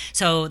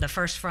 So the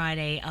first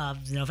Friday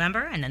of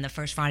November, and then the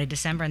first Friday of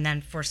December, and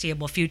then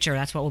foreseeable future,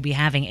 that's what we'll be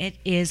having. It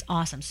is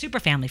awesome. Super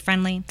family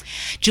friendly.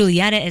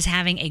 Julietta is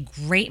having a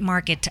great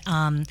market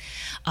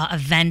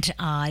event,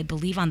 I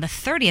believe on the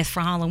 30th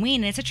for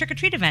Halloween, and it's a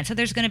trick-or-treat event. So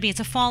it's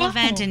a fall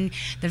event, and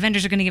the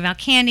vendors are going to give out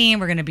candy, and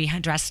we're going to be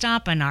dressed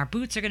up, and our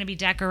booths are going to be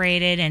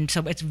decorated, and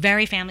so it's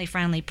very family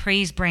friendly.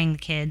 Please bring the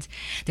kids.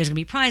 There's going to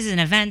be prizes and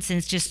events, and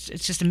it's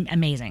just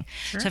amazing.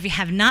 So if you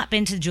have not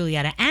been to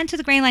Julietta and to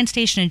the Gray Line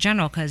Station in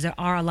general, because there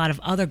are a lot of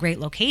other great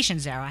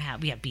locations there.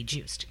 We have Be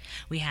Juiced.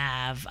 We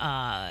have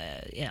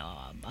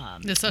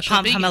The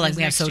Social Vegan is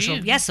we have next to social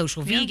you.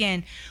 social Yeah.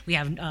 vegan. We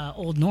have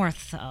Old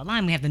North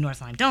Lime. We have the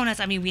North Lime Donuts.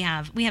 I mean, we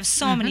have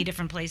so many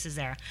different places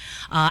there.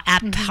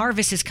 App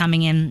Harvest is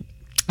coming in.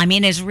 I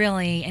mean, it's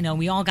really,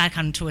 we all got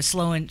kind of to a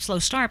slow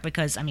start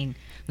because, I mean,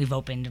 we've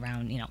opened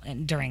around,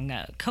 during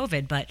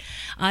COVID, but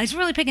it's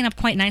really picking up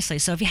quite nicely.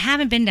 So if you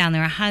haven't been down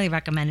there, I highly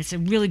recommend. It's a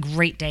really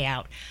great day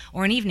out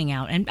or an evening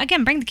out. And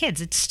again, bring the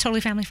kids. It's totally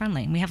family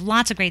friendly. We have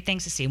lots of great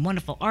things to see.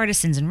 Wonderful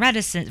artisans and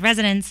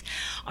residents,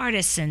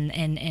 artists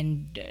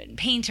and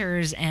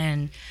painters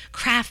and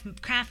craft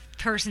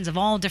persons of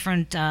all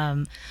different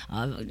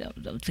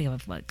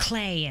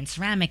clay and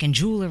ceramic and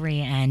jewelry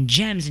and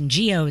gems and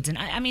geodes, and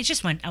I mean, it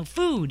just went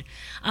food,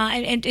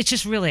 and it's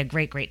just really a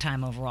great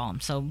time overall.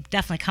 So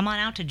definitely come on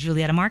out to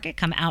Julietta Market,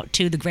 come out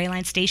to the Gray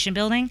Line Station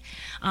building,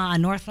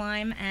 North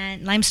Lime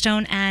and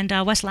Limestone and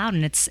West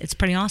Loudon. It's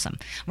pretty awesome,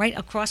 right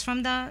across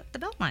from the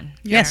Beltline.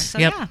 Yes.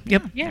 there. So Yep.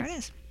 yeah, Yep. there it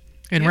is.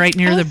 And right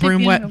near I the was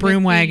thinking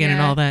broom with wagon the,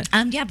 and all that.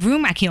 Yeah,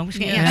 broom. I can't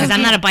Yeah. because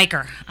I'm not a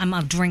biker. I'm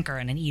a drinker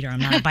and an eater.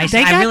 I'm not a bicycle.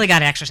 They I got- really got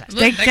to exercise.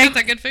 Look, they got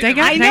that good food. they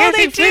got- I they know got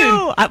they good do.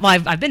 food.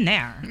 I've been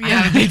there. I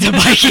haven't been to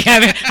biking.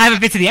 I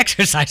haven't been to the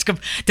exercise, the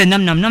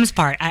nums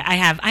part. I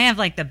have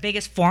like the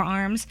biggest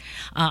forearms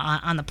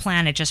on the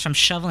planet just from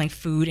shoveling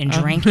food and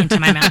drink into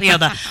my mouth.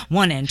 The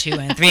 1 and 2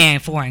 and 3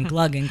 and 4 and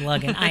glug and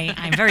glug. And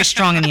I'm very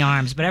strong in the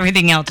arms, but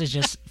everything else is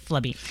just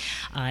flubby.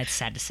 It's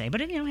sad to say, but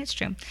it's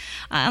true.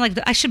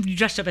 I should be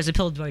dressed up as a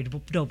Pillsbury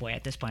Doughboy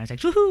at this point.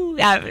 It's like woohoo!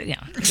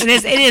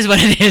 It is what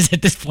it is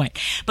at this point.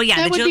 But yeah,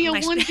 That the would be a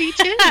my- onesie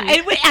too.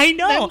 I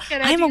know.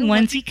 That would I'm a be a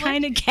onesie onesie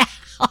kind of gal.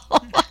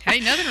 Hey,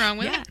 nothing wrong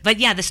with Yeah, it. but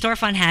yeah, the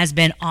storefront has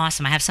been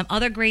awesome. I have some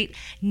other great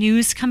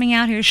news coming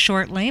out here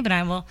shortly, but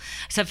I will.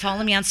 So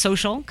follow me on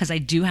social because I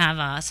do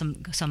have some.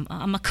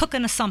 I'm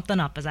cooking something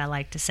up, as I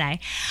like to say.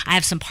 I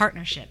have some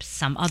partnerships,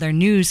 some other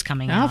news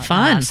coming out.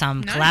 Fun.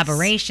 Some Nice.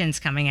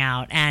 collaborations coming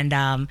out,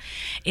 and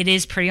it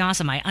is pretty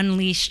awesome. I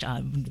unleashed.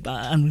 I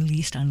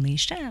unleashed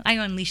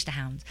the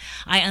hounds.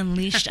 I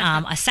unleashed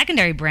a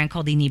secondary brand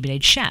called the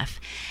Inebriated Chef,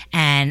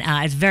 and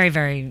it's very,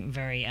 very,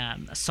 very a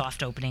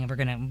soft opening. We're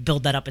going to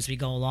build that up as we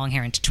go along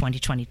here into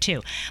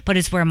 2022. But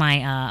it's where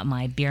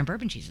my beer and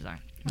bourbon cheeses are.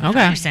 Okay.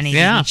 100%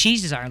 Yeah. ABV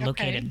cheeses are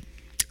located.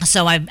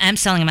 So I am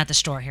selling them at the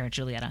store here at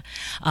Julietta,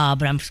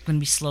 but I'm going to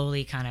be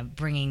slowly kind of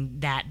bringing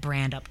that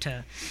brand up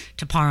to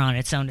par on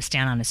its own, to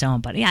stand on its own.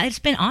 But yeah, it's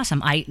been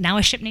awesome. I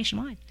ship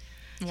nationwide.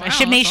 So I Wow, ship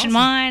that's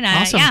nationwide.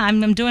 Awesome.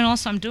 I'm doing all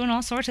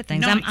sorts of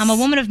things. Nice. I'm a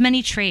woman of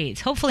many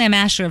trades. Hopefully, a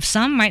master of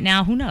some. Right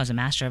now, who knows? A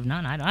master of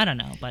none. I don't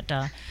know. But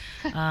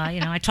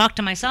I talk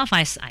to myself.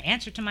 I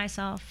answer to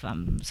myself.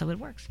 So it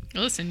works.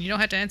 Listen, you don't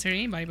have to answer to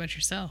anybody but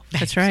yourself.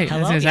 That's right.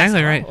 Hello? That's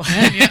exactly Yes, right.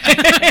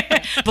 hello.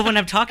 But when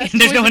I'm talking,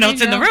 there's no one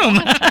else in the room.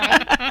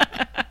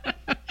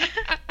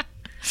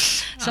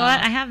 So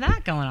I have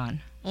that going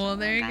on. Well,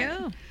 there you Okay.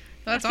 go.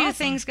 That's a few awesome.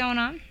 things going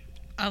on.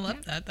 I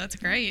love that. That's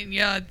great.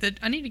 Yeah,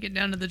 I need to get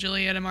down to the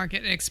Julietta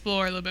Market and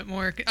explore a little bit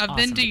more. I've been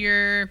Awesome. to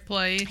your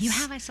place. You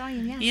have? I saw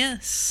you. Yes.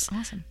 Yes.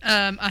 Awesome.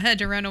 I had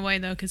to run away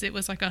though because it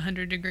was like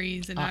 100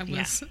 degrees and I yeah.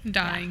 was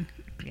dying.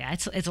 Yeah,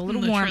 it's a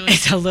little warm. Literally.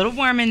 It's a little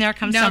warm in there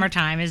come Now-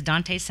 summertime. Is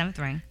Dante's seventh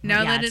ring. Now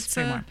Yeah, that it's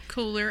pretty warm.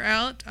 cooler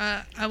out,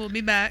 I will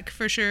be back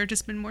for sure to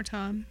spend more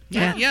time.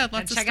 Yeah. Yeah. And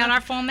Lots of check stuff. out our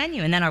fall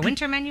menu, and then our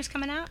winter menu's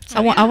coming out.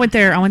 So, I went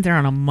there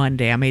on a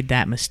Monday. I made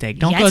that mistake.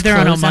 Don't Yeah, go it's there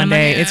on a closed on a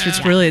Monday. Monday. It's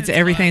Yeah. really It's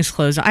everything's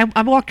closed.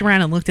 I walked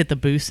around and looked at the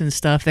booths and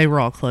stuff. They were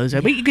all closed,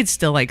 but you could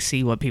still like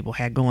see what people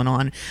had going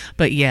on.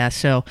 But yeah,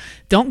 so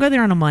don't go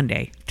there on a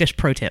Monday. Just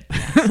pro tip.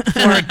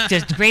 or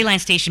just the Gray Line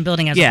Station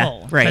building as Yeah, a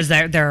whole. right. Because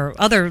there are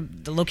other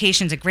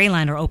locations ones at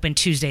Greyline are open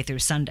Tuesday through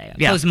Sunday.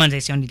 Yeah. Closed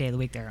Monday's the only day of the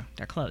week they're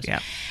closed. Yeah.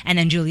 And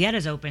then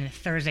Julietta's open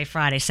Thursday,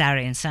 Friday,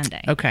 Saturday, and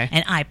Sunday. Okay.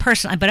 And I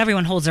personally, but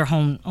everyone holds their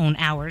own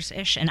hours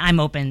ish, and I'm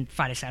open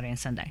Friday, Saturday, and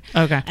Sunday.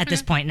 Okay. At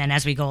this point, and then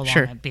as we go along,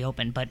 Sure. I'll be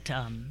open. But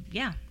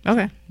yeah,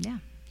 Okay. yeah.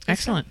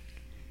 Excellent.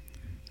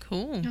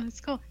 Cool. Oh,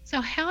 that's cool.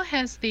 So how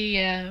has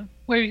the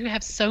where you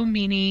have so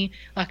many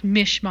like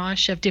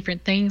mishmash of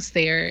different things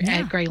there Yeah.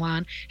 at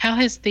Greyline, how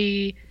has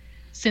the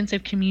sense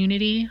of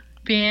community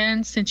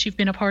been since you've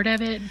been a part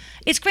of it?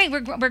 It's great.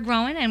 We're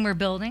growing and we're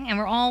building, and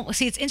we're all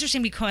see. It's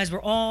interesting because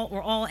we're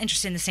all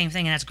interested in the same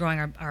thing, and that's growing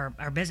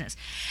our business.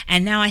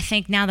 And now I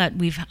think now that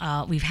we've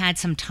had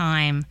some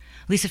time,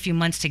 at least a few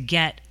months, to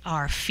get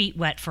our feet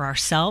wet for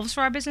ourselves for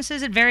our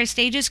businesses at various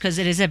stages, because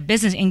it is a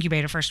business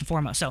incubator first and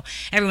foremost. So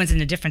everyone's in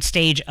a different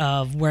stage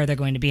of where they're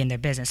going to be in their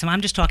business. So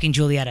I'm just talking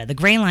Julietta, the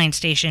Greyline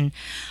station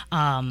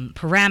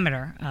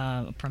perimeter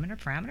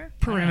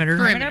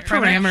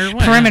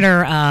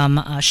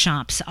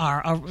shops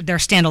are they're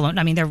standalone.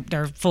 I mean,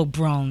 they're full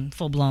blown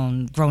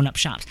grown up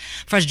shops.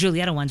 For us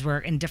Julietta ones, we're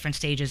in different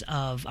stages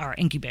of our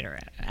incubator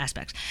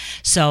aspects.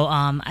 So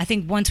I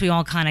think once we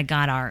all kind of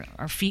got our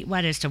feet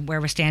wet as to where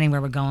we're standing,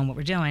 where we're going, what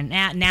we're doing,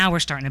 now we're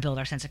starting to build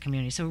our sense of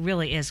community. So it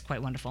really is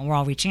quite wonderful. And we're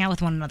all reaching out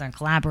with one another and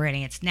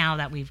collaborating. It's now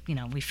that we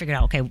figured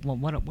out, okay, well,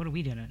 what are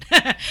we doing?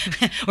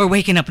 We're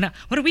waking up now.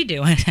 What are we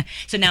doing?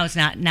 So now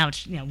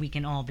it's we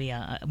can all be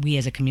we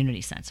as a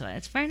community sense. So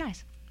it's very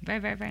nice. Very,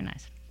 very, very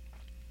nice.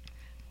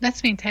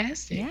 That's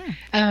fantastic.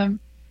 Yeah.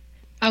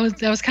 I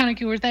was kind of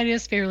curious. That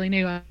is fairly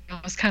new. I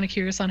was kind of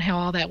curious on how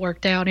all that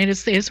worked out. And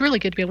it's really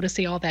good to be able to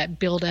see all that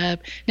build up.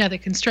 Now the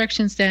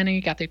construction's done and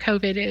you got through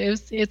COVID.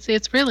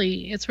 It's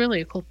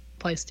really a cool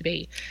place to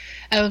be.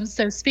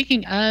 So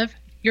speaking of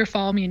your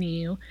fall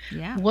menu,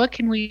 Yeah. what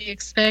can we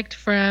expect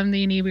from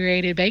the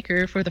inebriated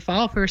baker for the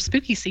fall for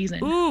spooky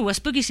season? Ooh, a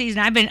spooky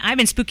season. I've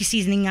been spooky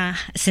seasoning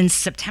since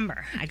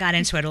September. I got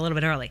into it a little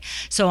bit early.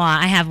 So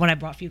I have what I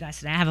brought for you guys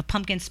today. I have a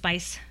pumpkin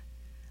spice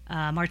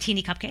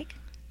martini cupcake.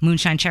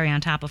 Moonshine cherry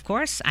on top, of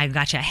course. I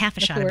got you a half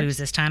a shot of booze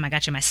this time. I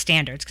got you my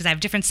standards because I have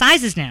different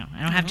sizes now.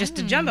 I don't have just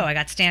a jumbo. I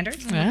got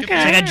standards. Okay. So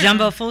I got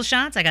jumbo full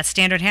shots. I got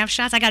standard half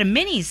shots. I got a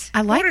minis.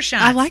 Quarter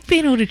shots. I like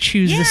being able to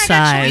choose the I size.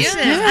 got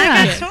choices. Yeah.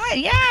 I got choices.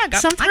 Yeah. I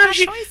got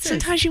choices.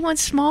 Sometimes you want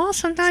small,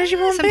 sometimes you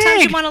want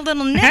Sometimes big. you want a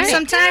little nip. Right?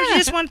 Sometimes you Yeah.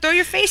 just want to throw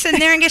your face in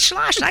there and get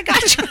sloshed. I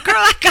got you, girl.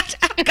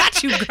 I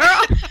got you, girl.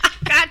 I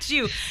got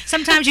you.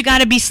 Sometimes you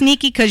got to be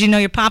sneaky because you know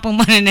you're popping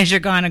one and as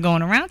you're going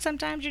around.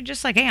 Sometimes you're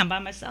just like, hey, I'm by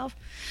myself.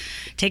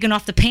 Taking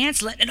off the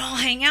pants, letting it all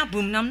hang out.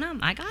 Boom, num, num.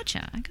 I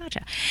gotcha.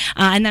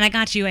 And then I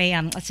got you a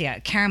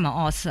a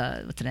caramel.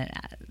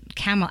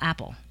 Caramel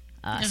apple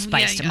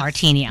spiced yes.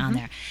 martini on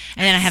there.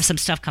 And then I have some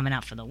stuff coming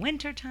out for the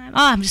winter time.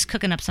 Oh, I'm just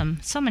cooking up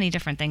so many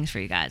different things for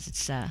you guys.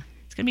 It's gonna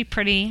be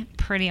pretty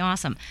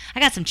awesome. I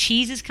got some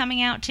cheeses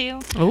coming out too.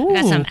 Ooh.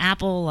 I got some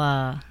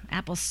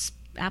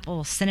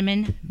apple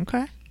cinnamon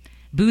Okay.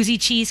 boozy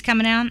cheese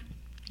coming out.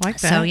 Like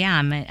that. So yeah,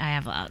 I'm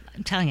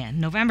telling you,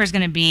 November's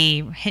going to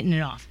be hitting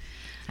it off.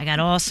 I got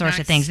all sorts of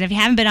Nice. things. And if you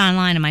haven't been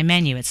online in my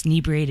menu, it's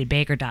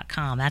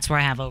inebriatedbaker.com. That's where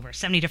I have over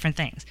 70 different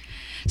things.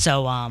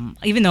 So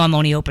even though I'm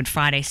only open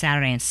Friday,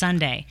 Saturday, and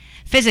Sunday,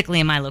 physically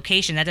in my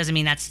location, that doesn't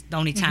mean that's the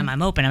only time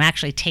I'm open. I'm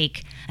actually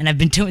and I've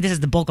been doing, this is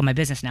the bulk of my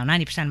business now,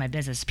 90% of my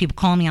business. People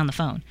call me on the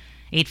phone.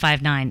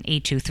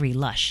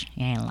 859-823-LUSH.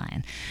 You ain't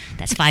lying.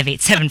 That's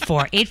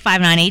 5874.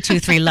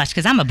 859-823-LUSH,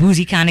 because I'm a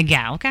boozy kind of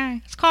gal,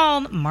 okay? It's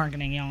called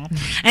marketing, y'all.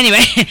 Anyway,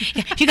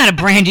 if you got a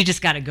brand, you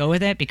just got to go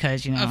with it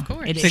because, you know. Of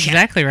course. It is, That's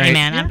exactly right. Hey,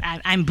 man,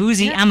 I'm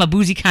boozy. Yeah. I'm a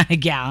boozy kind of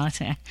gal.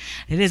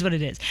 It is what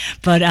it is.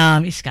 But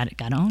you just got to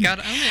own it.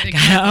 Gotta own it.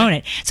 Gotta own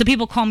it. So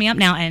people call me up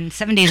now, and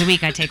 7 days a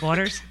week I take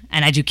orders,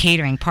 and I do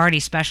catering,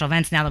 parties, special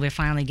events. Now that we're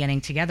finally getting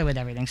together with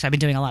everything, so I've been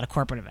doing a lot of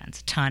corporate events,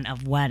 a ton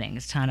of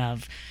weddings, a ton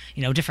of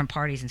different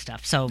parties and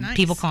stuff. So Nice.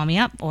 people call me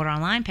up, order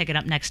online, pick it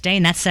up next day,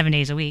 and that's 7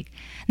 days a week.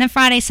 And then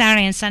Friday,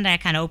 Saturday, and Sunday I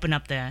kind of open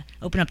up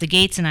the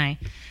gates, and I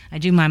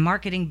do my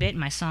marketing bit,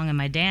 my song and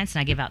my dance,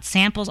 and I give out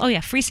samples. Oh yeah,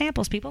 free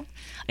samples, people.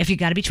 If you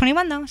got to be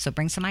 21 though, so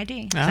bring some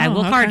ID. 'Cause I Oh,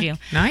 will card okay. you.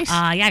 Nice.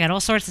 Yeah, I got all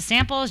sorts of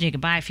samples. You can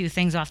buy a few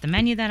things off the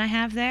menu that I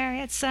have there.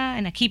 It's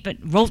and I keep it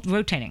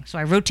rotating. So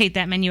I rotate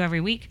that menu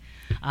every week.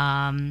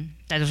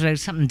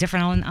 There's something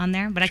different on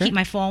there, but I keep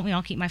my fall,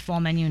 keep my fall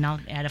menu, and I'll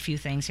add a few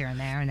things here and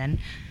there, and then,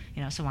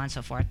 so on and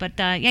so forth. But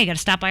yeah, you got to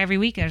stop by every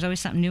week. There's always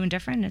something new and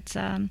different. It's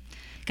I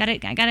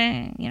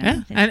gotta.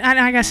 Yeah, and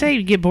I gotta say,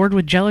 you get bored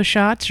with Jello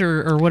shots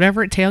or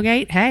whatever at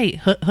tailgate. Hey,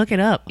 hook it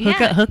up.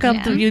 Hook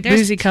up the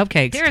boozy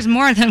cupcakes. There is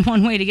more than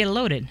one way to get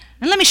loaded,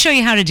 and let me show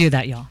you how to do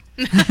that, y'all.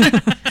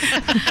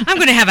 I'm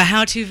going to have a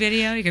how-to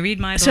video. You can read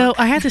my book. So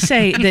I have to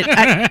say that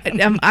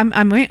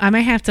I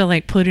may have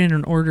to put in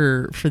an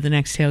order for the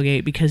next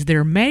tailgate because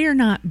there may or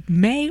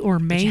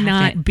may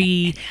not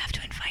be. You have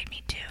to invite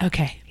me too.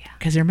 Okay.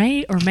 Because there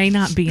may or may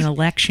not be an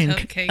election.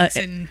 Cupcakes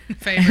in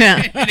favor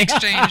in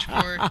exchange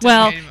for.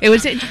 Well, it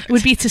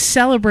would be to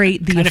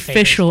celebrate the Kinda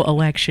official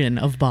election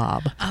of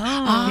Bob.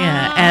 Oh,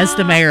 Yeah, as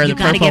the mayor of you the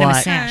got to Purple get him a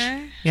Lot.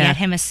 sash. Yeah. Get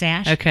him a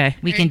sash. Okay.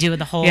 We can do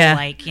the whole Yeah.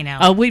 like you know.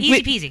 Oh,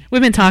 easy peasy.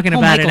 We've been talking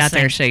Whole about it Michaels out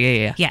there. thing. So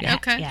yeah. Yeah.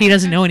 Okay. Yeah. He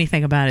doesn't know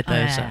anything about it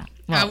though. Oh, So yeah.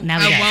 Well, I, now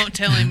we I got it. won't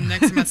tell him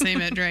next time I see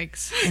him at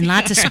Drake's. And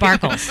lots of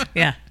sparkles.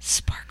 yeah.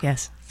 Sparkles.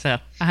 Yes. So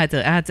I had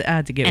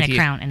to get And with a you.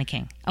 crown and a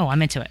king. Oh,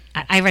 I'm into it.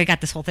 I already got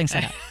this whole thing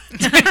set up.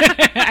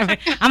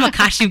 I'm a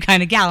costume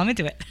kind of gal. I'm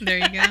into it. There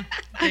you go.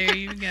 There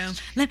you go.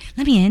 Let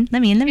me in.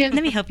 Let Yeah.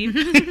 me help you.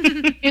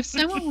 If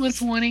someone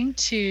was wanting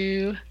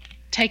to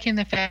take in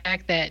the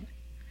fact that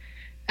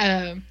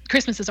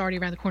Christmas is already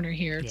around the corner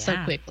here so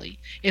Yeah. quickly,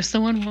 if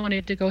someone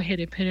wanted to go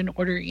ahead and put an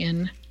order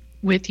in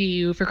with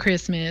you for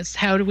Christmas,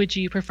 how would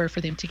you prefer for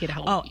them to get a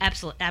hold Oh, of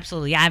you?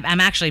 absolutely. Yeah, I'm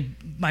actually,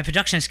 my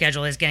production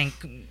schedule is getting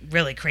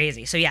really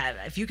crazy. So yeah,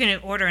 if you can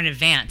order in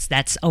advance,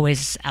 that's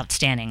always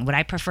outstanding. What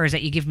I prefer is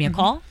that you give me a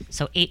call.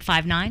 So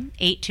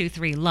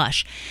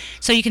 859-823-LUSH.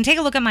 So you can take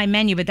a look at my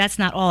menu, but that's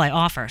not all I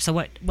offer. So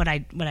what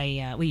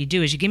you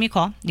do is you give me a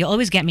call. You'll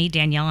always get me,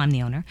 Danielle. I'm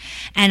the owner,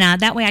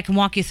 and that way I can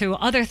walk you through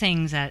other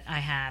things that I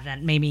have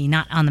that maybe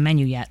not on the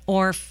menu yet.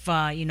 Or if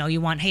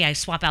you want, hey, I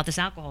swap out this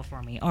alcohol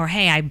for me, or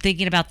hey, I'm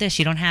thinking about this.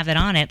 You don't have it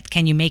on it.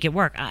 Can you make it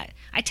work?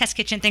 I test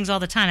kitchen things all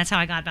the time. That's how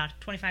I got about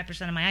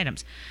 25% of my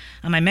items.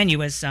 On my menu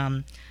was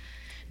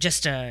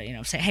just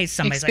say, hey,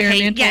 somebody's like, hey,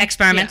 Experimental? yeah,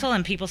 experimental,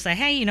 and people say,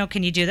 hey,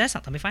 can you do this?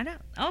 Let me find out.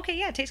 Okay,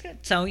 yeah, it tastes good.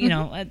 So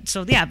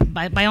so yeah,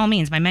 by all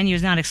means, my menu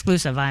is not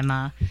exclusive. I'm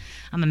a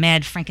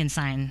mad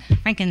Frankenstein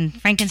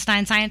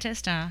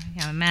scientist. I'm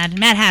a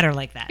mad hatter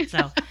like that.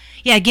 So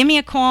yeah, give me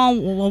a call.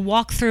 We'll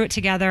walk through it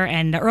together,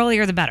 and the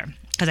earlier the better,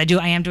 because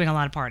I am doing a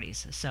lot of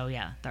parties. So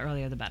yeah, the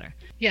earlier the better.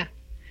 Yeah.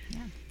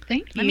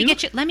 Thank you.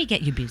 Let me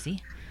get you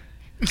boozy.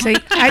 See,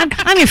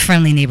 I'm your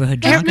friendly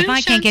neighborhood drunk. If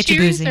I can't get you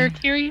Cheers boozy, are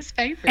Carrie's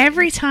favorite.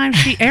 every time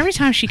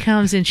she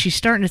comes and she's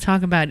starting to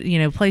talk about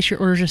place your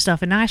orders and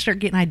stuff, and now I start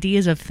getting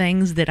ideas of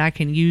things that I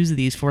can use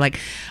these for. Like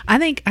I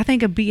think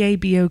a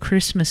BABO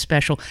Christmas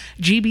special,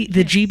 the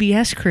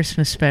GBS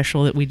Christmas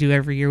special that we do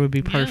every year would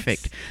be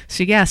perfect.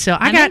 So yeah, so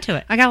I'm into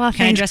it. I got a lot of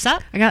Can I things. dress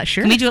up? I got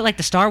sure. Can we do it like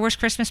the Star Wars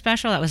Christmas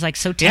special? That was like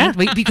so tense.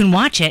 Yeah. We can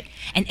watch it,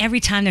 and every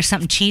time there's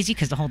something cheesy,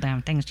 because the whole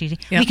damn thing is cheesy,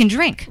 Yeah. we can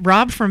drink.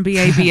 Rob from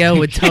BABO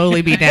would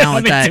totally be down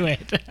with that. I'm into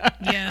it.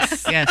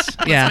 Yes. Yes,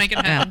 yeah. Let's make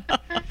it happen.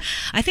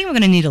 I think we're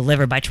going to need a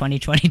liver by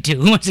 2022.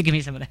 Who wants to give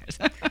me some of theirs?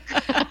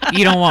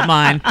 You don't want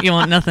mine. You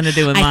want nothing to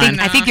do with mine.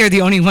 I think you're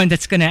the only one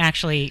that's going to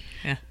actually.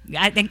 Yeah.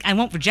 I think I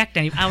won't reject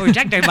any. I'll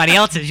reject everybody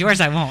else's.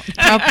 Yours, I won't.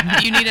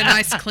 You need a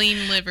nice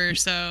clean liver,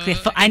 so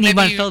I need maybe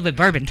one filled with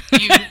bourbon.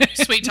 You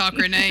sweet talk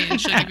Renee,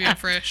 and she'll give you a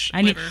fresh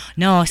liver.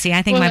 No, see,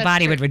 I think Well, my that's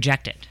body true. would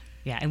reject it.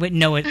 Yeah, I wouldn't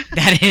know what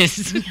that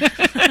is.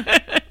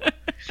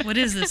 What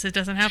is this? It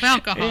doesn't have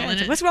alcohol in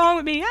it. What's wrong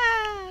with me?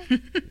 Ah.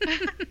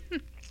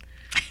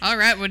 All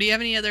right. Well, do you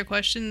have any other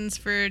questions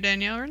for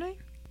Danielle, Renee?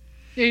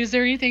 Is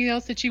there anything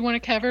else that you want to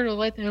cover to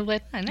let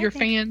I your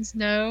think- fans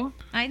know?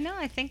 I know.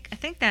 I think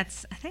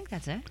that's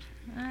it.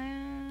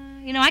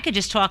 I could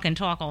just talk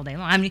all day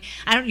long. I mean,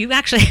 I don't. You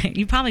actually,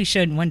 you probably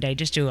should one day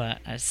just do a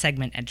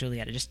segment at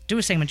Julietta. Just do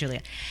a segment,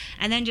 Juliet,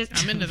 and then just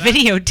I'm into that.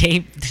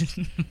 videotape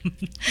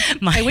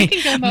my Hey, we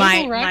can go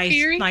mobile, right,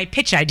 Carrie? my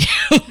pitch I do.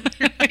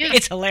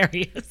 It's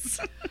hilarious.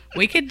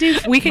 We could go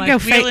My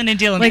wheeling and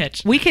dealing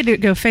pitch. We could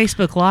go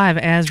Facebook Live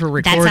as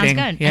we're That recording.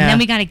 sounds good. Yeah. And then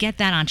we got to get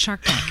that on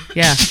Shark Tank.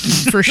 Yeah,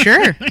 for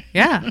sure.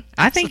 Yeah,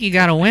 I think you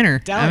got a winner.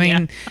 I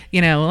Telling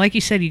mean, like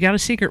you said, you got a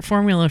secret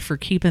formula for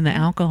keeping the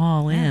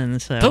alcohol in.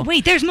 So, But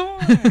wait, there's more.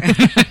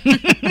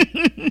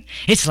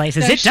 It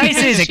slices, So it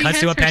dices, it she cuts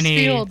has to a her penny.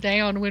 Still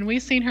down. When we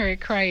seen her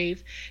at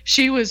Crave,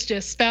 she was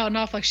just spouting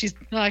off like she's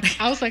like.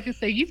 I was like,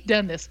 "Say you've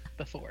done this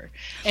before,"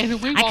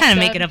 and we. I walked kinda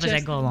make up it up as I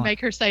just go along. Make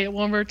her say it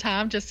one more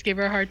time, just to give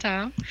her a hard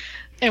time.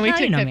 And we Oh, you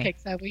took know that me. pic,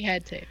 so we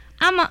had to.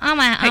 I'm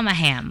a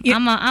ham. you-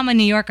 I'm a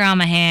New Yorker. I'm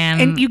a ham.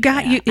 And you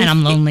got- you- and if-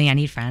 I'm lonely. I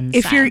need friends.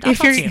 if you're I'll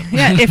talk to you.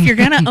 if you're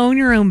gonna own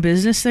your own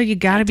business, though, you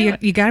gotta do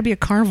be a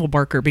carnival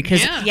barker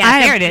because Yeah. Yeah,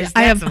 there it is.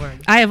 That's the word.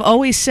 I have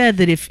always said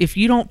that if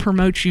you don't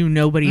promote you,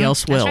 nobody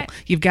else that's will. right.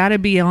 You've got to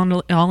be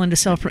all into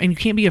self, and you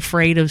can't be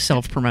afraid of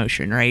self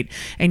promotion, right?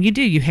 And you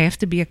do. You have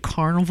to be a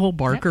carnival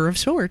barker of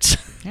sorts.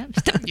 Yep.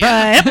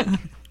 Yeah.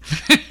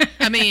 But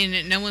I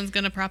mean, no one's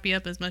gonna prop you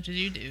up as much as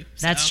you do.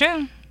 that's so.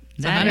 true.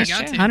 That you is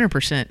got true. to.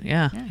 100%.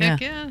 Yeah.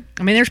 Heck yeah.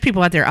 I mean, there's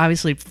people out there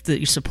obviously that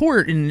you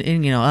support and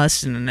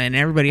us and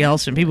everybody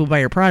else and people buy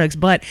your products,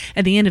 but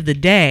at the end of the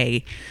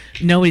day,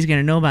 nobody's going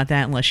to know about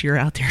that unless you're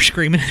out there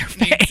screaming in their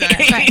face.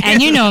 Exactly. Right.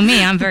 And you know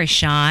me, I'm very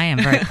shy. I'm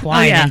a very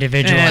quiet yeah.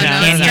 individual. Yeah, You no,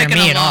 can't it's hear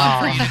taken me a at lot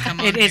all. for you to come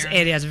on It is. here.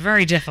 It is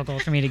very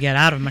difficult for me to get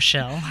out of my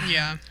shell.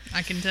 Yeah,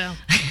 I can tell.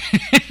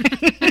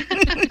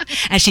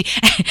 As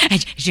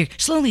you're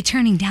slowly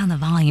turning down the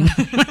volume.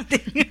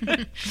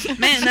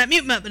 Man, that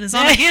mute button is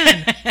on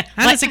again.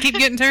 How does it keep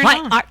getting turned What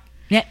on? are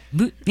yeah,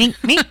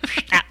 me?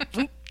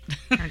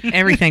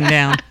 Everything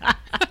down.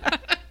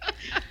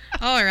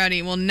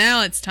 Alrighty, well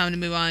now it's time to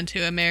move on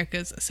to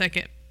America's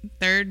second,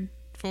 third,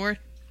 fourth,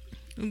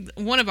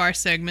 one of our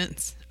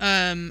segments.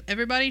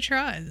 Everybody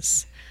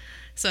tries.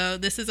 So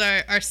this is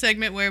our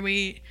segment where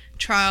we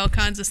try all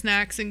kinds of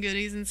snacks and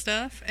goodies and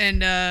stuff.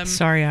 And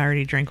Sorry, I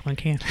already drank one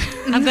can.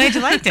 I'm glad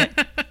you liked it.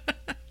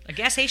 A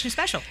gas station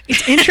special.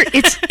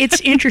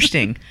 It's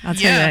interesting. I'll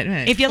tell Yeah. you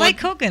that. If you like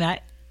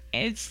coconut,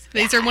 it's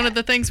these are one of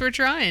the things we're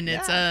trying.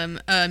 It's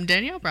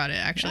Danielle brought it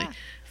actually. Yeah.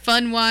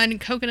 Fun Wine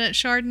Coconut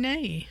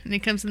Chardonnay, and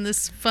it comes in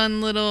this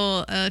fun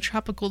little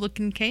tropical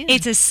looking can.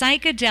 It's a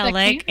psychedelic.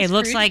 Like It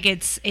looks fruit. like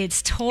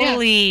it's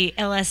totally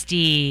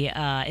LSD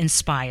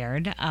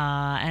inspired,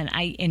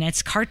 and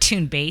it's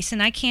cartoon based.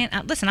 And I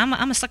can't listen.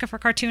 I'm a sucker for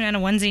cartoon and a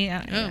onesie.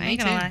 I me ain't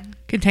gonna too. lie.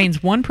 Contains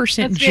 1%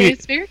 That's very, juice.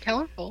 it's very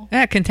colorful.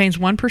 That contains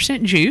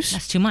 1% juice.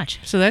 That's too much.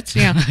 So that's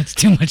That's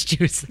too much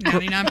juice.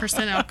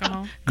 99%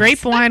 alcohol.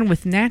 grape wine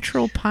with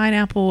natural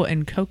pineapple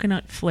and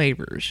coconut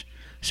flavors.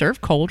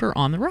 Serve cold or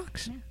on the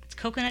rocks. It's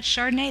coconut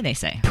Chardonnay, they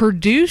say.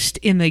 Produced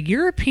in the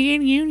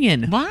European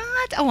Union.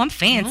 What? Oh, I'm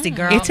fancy,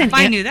 girl. It's an if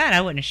I im- knew that,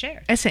 I wouldn't have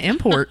shared. That's an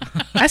import.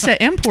 That's an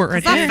import right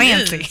It's not there.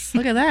 fancy. is.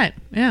 Look at that.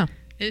 Yeah.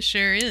 It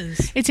sure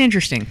is. It's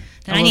interesting.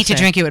 Then I need to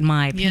drink it with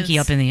my pinky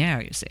Yes. up in the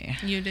air, you see.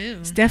 You do.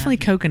 It's definitely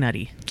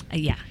coconutty.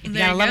 Yeah. If you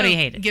There gotta love it go. or you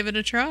hate it. Give it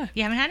a try.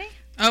 You haven't had any?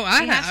 Oh,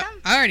 I You have have.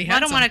 some? I already Well, had I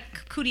don't some. want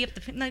to cootie up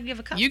the... No, you have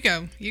a cup. You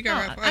go. You go. No,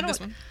 right I for don't- this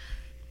one.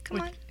 Come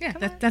on. Yeah,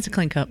 Come on. that's a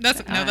clean cup.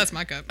 That's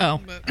my cup. Oh.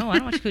 But, Oh, I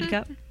don't want your cootie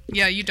cup.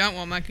 yeah, you don't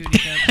want my cootie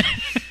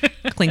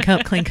cup.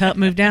 Clean cup,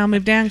 move down,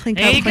 clean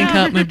There cup, you clean go.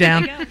 cup, move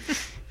down. There you go.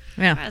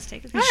 All Yeah. right, let's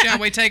take this. Shall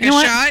we take You a know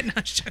what? shot? No,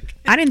 I'm joking.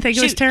 I didn't think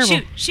it was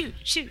terrible. Shoot.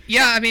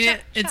 Yeah, Shot, I mean, shot,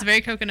 it's shot.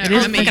 very coconut. It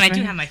is I mean, Look, and I very-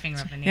 do have my finger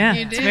up in the Yeah, air.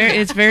 You it's do.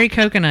 it's very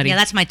coconutty. Yeah,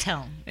 that's my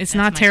tell. It's That's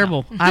not my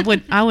terrible. tell.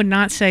 I would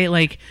not say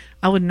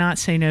I would not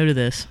say no to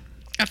this.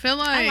 I feel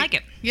like I like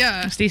it.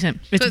 Yeah, It's decent.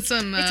 put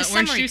some It's a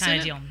orange summery juice in kind it.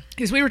 of deal.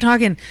 Because we were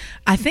talking,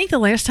 I think the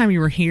last time you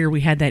were here,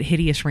 we had that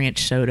hideous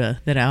ranch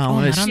soda that I Oh,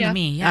 almost, not Yeah. on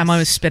me. Yes. I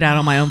almost spit out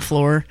on my own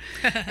floor,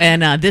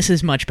 and this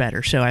is much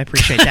better. So I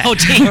appreciate that. Oh,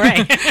 gee,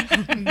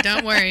 right.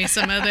 Don't worry,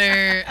 some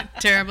other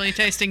terribly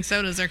tasting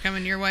sodas are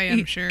coming your way.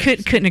 I'm sure.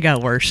 Couldn't have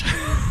got worse.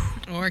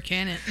 Or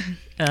can it?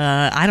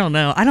 I don't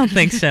know. I don't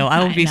think so.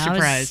 I would be No, I was-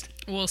 surprised.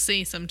 We'll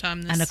see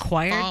sometime this An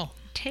acquired fall.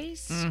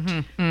 taste.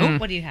 Mm-hmm. Oh,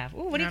 what do you have?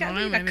 Ooh, what do you I got? don't What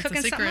do you know, got maybe it's a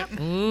cooking something secret.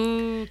 up?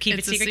 Ooh, keep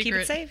It's it a secret, keep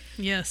it secret. safe.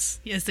 Yes,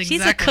 exactly.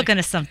 She's a cooking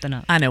us something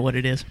up. I know what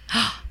it is.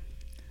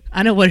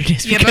 I know what it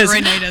is Yeah, but because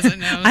Renee doesn't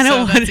know. I know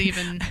so what that's it-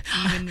 even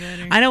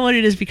better. I know what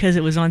it is because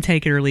it was on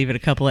Take It or Leave It a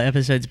couple of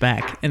episodes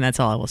back, and that's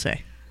all I will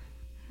say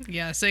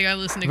Yeah, so you gotta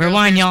listen to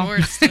Rewind, Girls y'all.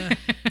 Beer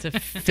Sports to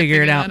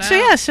figure it out. that So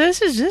out. yeah, so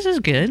this is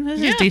good. This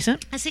Yeah. is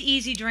decent. That's an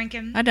easy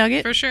drinking. I dug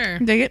it. for sure.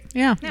 Dig it.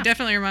 Yeah. Yeah.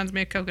 Definitely reminds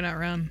me of coconut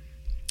rum,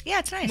 Yeah,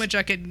 it's nice. which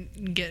I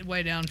could get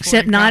way down for.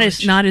 Except in not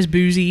college. as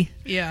boozy,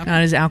 Yeah.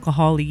 not as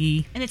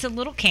alcohol-y. And it's a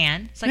little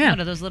can. It's like Yeah. one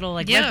of those little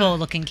like Yeah. Red Bull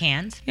looking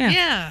cans. Yeah.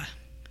 Yeah.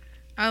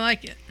 I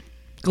like it.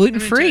 Gluten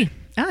Let me free.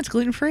 try. Oh, it's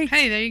gluten free.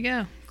 Hey, there you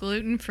go.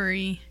 Gluten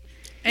free.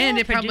 And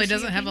Yeah, it probably produce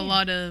doesn't have a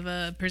opinion.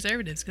 lot of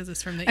preservatives because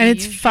it's from the And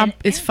EU.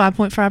 it's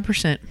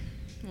 5.5%.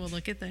 Well,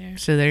 look at there.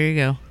 So there you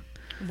go.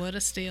 What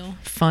a steal.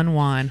 Fun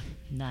wine.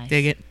 Nice.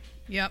 Dig it.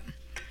 Yep.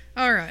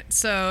 All right.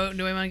 So,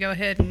 do we want to go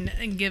ahead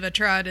and give a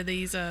try to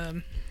these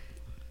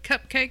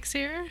cupcakes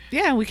here?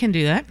 Yeah, we can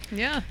do that.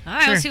 Yeah. All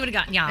right, Sure. let's see what we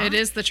got. Yeah. It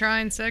is the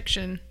trying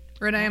section.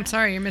 Renee, I'm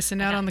sorry you're missing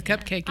out on the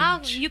cupcake.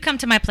 You come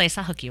to my place.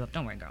 I'll hook you up.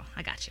 Don't worry, girl.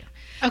 I got you.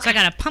 So Okay. I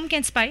got a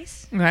pumpkin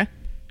spice, Okay.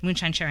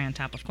 moonshine cherry on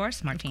top, of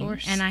course, martini.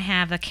 course. And I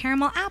have a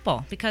caramel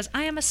apple because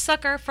I am a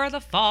sucker for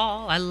the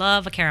fall. I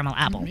love a caramel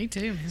apple. Me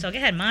too. Man. So go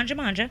ahead,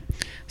 manja.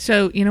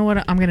 So you know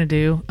what I'm gonna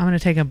do? I'm gonna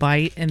take a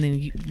bite, and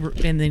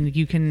then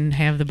you can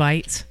have the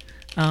bites.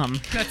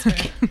 That's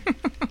fair.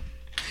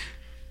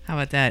 How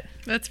about that?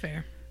 That's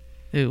fair.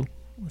 Ooh,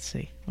 let's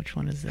see. Which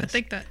one is this? I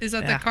think that is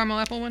that Yeah. the caramel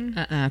apple one.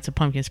 It's a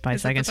pumpkin spice.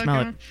 Is it I can the smell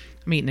it. pumpkin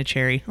I'm eating a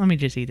cherry. Let me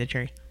just eat the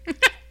cherry.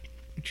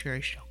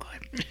 Cherry's so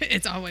good.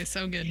 It's always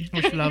so good.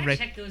 It's lovely.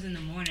 Check those in the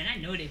morning. I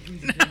know they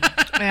bruise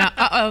Yeah.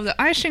 The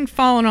icing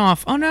falling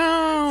off. Oh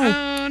no.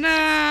 Oh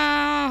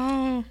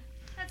no!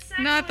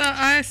 Not the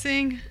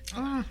icing.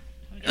 Oh.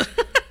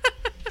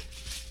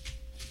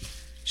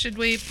 Should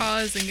we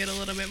pause and get a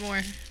little bit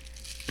more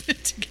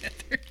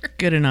together?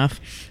 Good enough.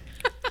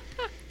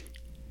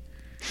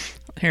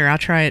 Here, I'll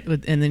try it,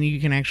 and then you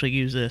can actually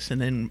use this,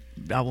 and then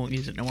I won't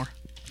use it no more.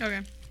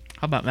 Okay,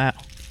 How about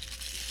that?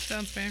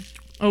 sounds fair.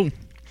 Oh,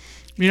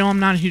 you know, I'm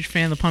not a huge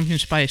fan of the pumpkin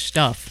spice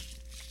stuff,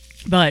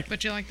 but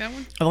But you like that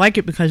one? I like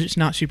it because it's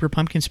not super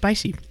pumpkin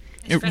spicy.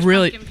 It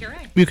really,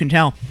 you can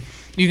tell.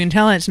 You can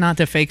tell it's not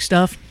the fake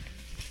stuff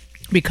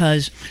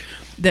because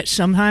that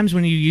sometimes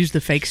when you use the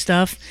fake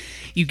stuff,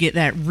 you get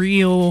that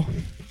real,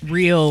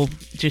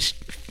 just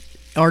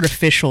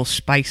artificial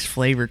spice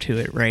flavor to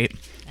it, right?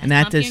 And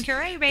that pumpkin does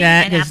puree, baby,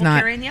 that and does apple not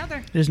puree in the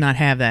other. does not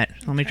have that.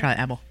 Let me try the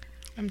apple.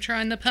 I'm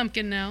trying the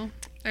pumpkin now.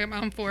 I got my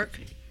own fork.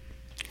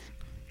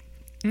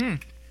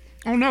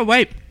 Oh no,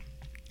 wait!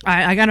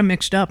 I got them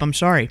mixed up. I'm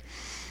sorry.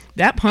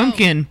 That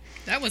pumpkin.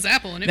 That was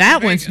apple, and it That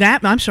was very one's good.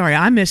 that. I'm sorry.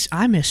 I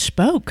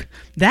misspoke.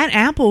 That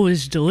apple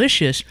is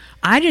delicious.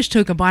 I just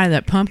took a bite of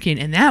that pumpkin,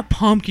 and that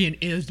pumpkin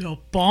is the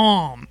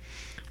bomb.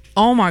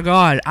 Oh my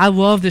god, I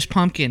love this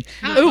pumpkin.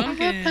 I Ooh. love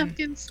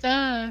pumpkin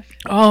stuff.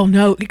 Oh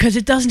no, because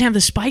it doesn't have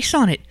the spice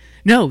on it.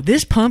 No,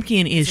 this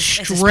pumpkin is It's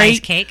a spice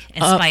straight cake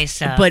and up, spice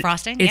but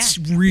frosting. It's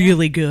Yeah.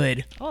 really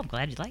good. Oh, I'm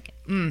glad you like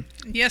it.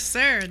 Yes,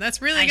 sir.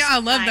 That's really good. I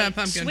love that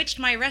pumpkin. Switched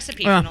my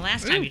recipe from the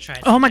last time you tried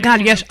it. Oh my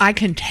god, yes, I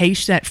can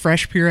taste that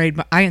fresh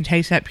pureed. I can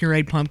taste that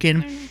pureed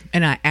pumpkin,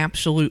 and I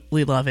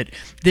absolutely love it.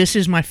 This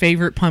is my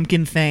favorite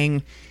pumpkin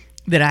thing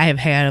that I have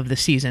had of the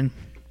season.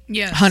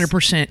 Yes.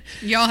 100%.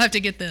 Y'all have to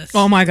get this.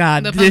 Oh my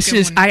god, The this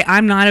pumpkin is. one.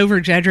 I'm not over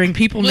exaggerating.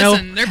 People know.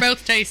 Listen, they're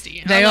both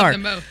tasty. They I love are.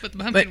 them both, but the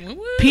But pumpkin one,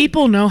 woo.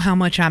 people know how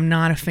much I'm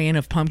not a fan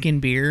of pumpkin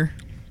beer.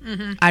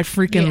 I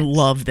freaking Yes.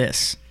 love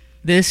this.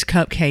 This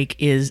cupcake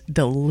is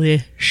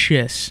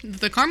delicious.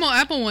 The caramel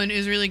apple one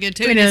is really good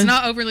too. It And is. it's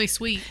not overly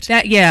sweet.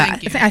 That yeah,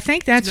 Thank you. I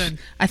think that's Good.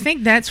 I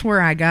think that's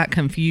where I got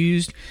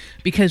confused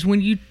because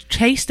when you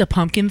taste a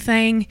pumpkin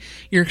thing,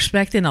 you're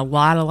expecting a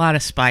lot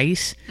of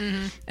spice,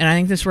 and I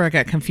think that's where I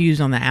got confused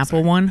on the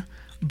apple one.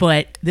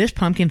 But this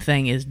pumpkin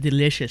thing is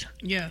delicious.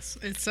 Yes,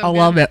 it's so I good.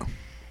 love it.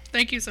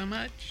 Thank you so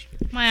much.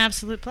 My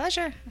absolute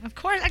pleasure. Of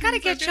course, I gotta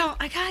So get good. y'all.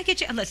 I gotta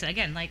get you. Listen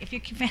again. Like if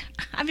you,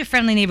 I'm your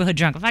friendly neighborhood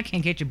drunk. If I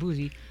can't get you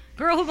boozy,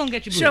 girl, who gonna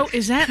get you boozy? So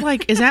is that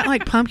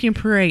like pumpkin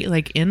puree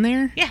like in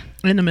there? Yeah.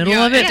 In the middle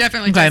Yeah, of it? it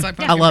definitely Okay. tastes like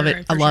I pumpkin love puree,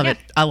 it. I for love sure. it.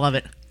 I love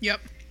it.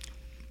 Yep,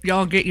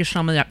 Y'all get you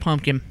some of that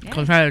pumpkin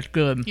because that is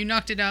good. you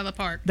knocked it out of the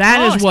park. That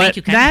Oh, is thank what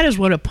you, Ken. that is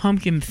what a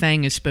pumpkin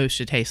thing is supposed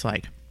to taste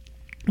like.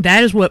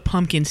 That is what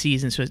pumpkin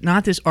season is.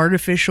 Not this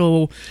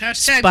artificial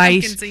Hashtag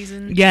spice. pumpkin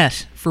season.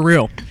 Yes, for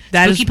real.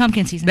 That Spooky is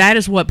pumpkin season. That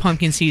is what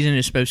pumpkin season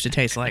is supposed to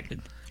taste like.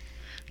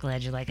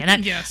 Glad you like it.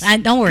 And Yes.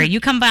 And don't worry. You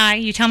come by.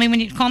 You tell me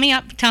when you call me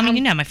up. Tell me you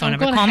know my phone I'm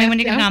number. gonna Call me have when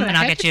you to- can I'm come, gonna and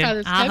I'll have get to you. try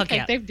this I'll hook you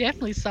cupcake. up. They've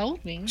definitely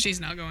sold me. She's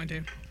not going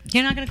to.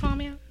 You're not gonna call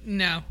me up.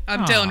 No,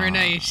 I'm telling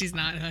Renee she's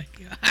not.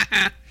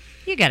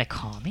 You gotta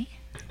call me.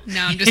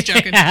 No, I'm just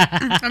joking.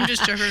 I'm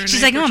just joking. Renee,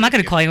 She's like, no, I'm not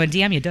gonna call you and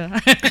DM you. Duh.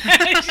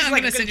 I'm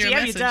gonna send you a DM you,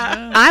 message. duh.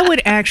 duh. I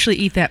would actually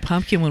eat that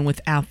pumpkin one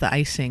without the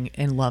icing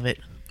and love it.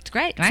 It's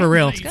great, right? For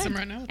real. Eat some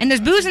right now. And there's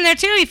booze in there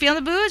too. You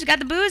feeling the booze? You got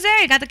the booze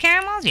there? You got the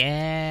caramels?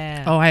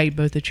 Yeah. Oh, I ate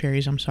both the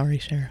cherries. I'm sorry,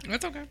 Sarah.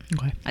 That's okay.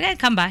 Okay. Okay,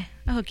 come by.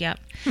 I'll hook you up.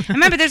 And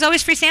remember, there's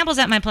always free samples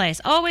at my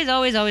place. Always,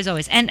 always, always,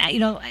 always. And you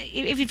know,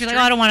 if you feel like, oh,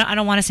 I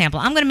don't want a sample,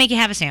 I'm gonna make you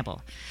have a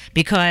sample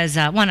because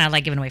one, I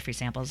like giving away free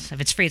samples.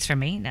 If it's free, it's for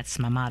me. That's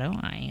my motto.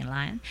 I ain't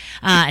lying.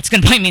 It's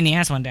gonna bite me in the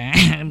ass one day.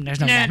 There's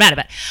no doubt about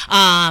it.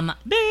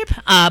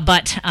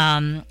 But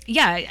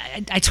yeah,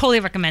 I totally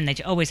recommend that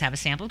you always have a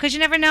sample because you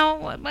never know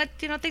what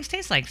things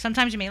taste like.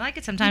 Sometimes you may like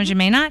it, sometimes you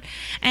may not.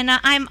 And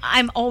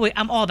I'm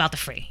all about the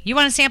free. You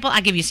want a sample? I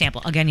give you a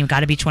sample. Again, you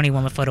got to be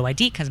 21 with photo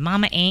ID because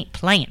Mama ain't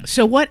playing.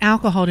 So, what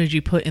alcohol did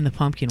you put in the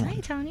pumpkin I one?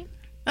 ain't telling you.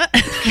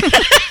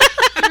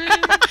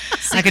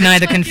 I can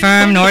neither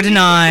confirm nor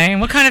deny.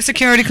 What kind of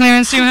security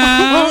clearance do you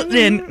have? Well,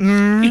 then,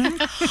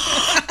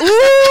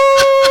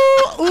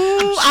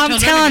 Ooh, I'm She'll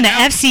telling the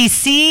never get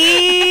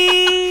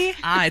FCC,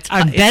 it's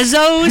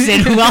Bezos,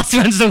 and who else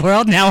runs the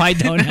world? Now I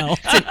don't know.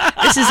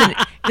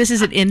 this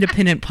is an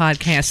independent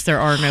podcast. There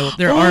are no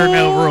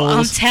I'm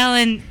rules.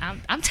 telling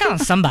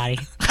somebody.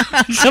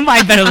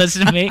 Somebody better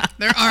listen to me.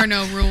 There are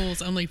no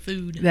rules, only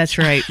food. That's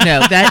right.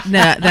 No,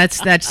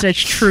 that's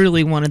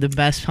truly one of the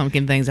best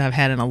pumpkin things I've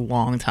had in a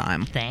long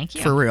time. Thank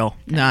you. For real.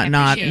 Not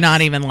appreciate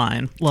not even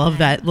lying. Love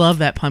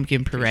that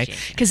pumpkin puree.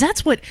 Appreciate you. Cuz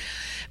that's what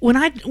when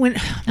I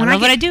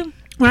love what I do.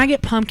 When I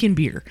get pumpkin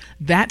beer,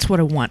 that's what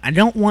I want. I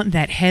don't want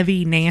that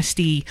heavy,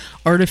 nasty,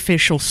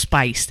 artificial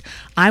spiced.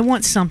 I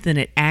want something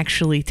that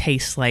actually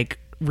tastes like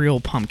real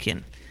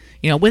pumpkin.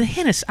 You know, with a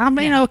hint of, I'm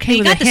okay You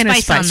with got a the hint of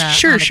spice on spice. the-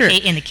 Sure, on the sure.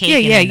 cake- in the cake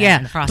yeah, and yeah.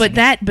 in the frosting.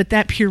 But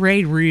that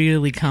puree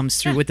really comes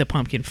through with the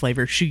pumpkin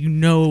flavor. So you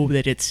know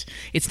that it's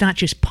not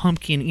just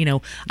pumpkin. You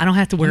know, I don't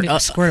have to wear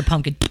A squirt of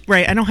pumpkin.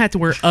 right. I don't have to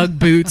wear UGG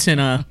boots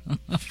and a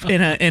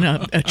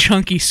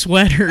chunky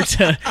sweater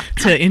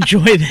to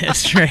enjoy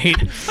this. Right.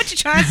 What you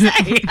trying to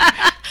say?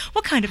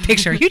 What kind of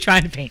picture are you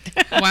trying to paint?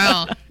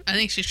 Wow, I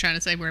think she's trying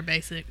to say we're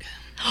basic.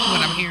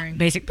 What I'm hearing.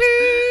 Basic.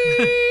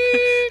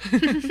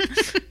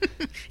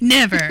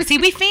 Never. See,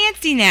 we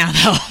fancy now,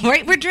 though.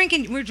 Right? We're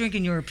drinking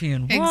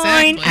European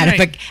wine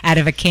Exactly. out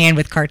of a can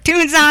with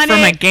cartoons on From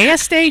a it.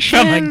 gas station.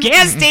 From a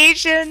gas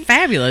station.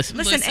 Fabulous.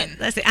 Listen.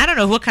 Listen. I don't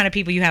know what kind of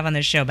people you have on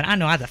this show, but I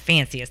know I'm the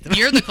fanciest.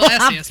 You're the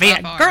classiest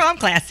by far. Girl, I'm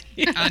classy.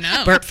 I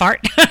know. Burp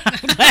fart.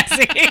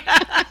 classy.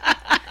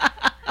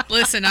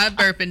 Listen, I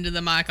burp into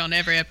the mic on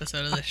every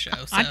episode of this show.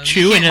 So I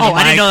chew into the Oh, mic.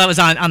 I didn't know that was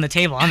on the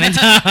table. I meant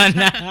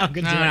I'm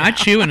good to I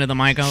chew into the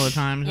mic all the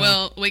time. so.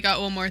 Well, we got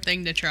one more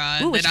thing to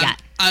try Ooh, what that you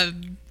got?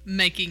 I'm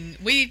making.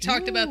 We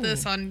talked about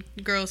this on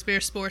Girls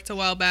Beer Sports a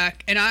while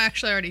back, and I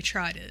actually already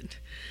tried it.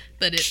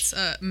 But it's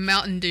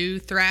Mountain Dew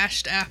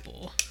thrashed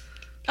apple.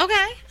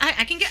 Okay,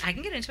 I can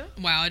get into it.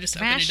 Wow, I just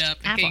opened Thrashed it up.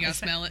 apple. Can you guys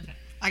Is that- smell it?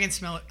 I can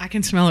smell it. I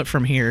can smell it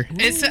from here.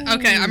 It's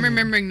okay. I'm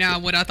remembering now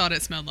what I thought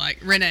it smelled like.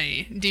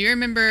 Renee, do you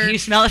remember? Can you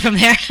smell it from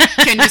there?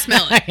 Can you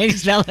smell it? Can you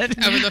smell it?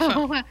 Over the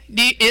phone.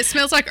 It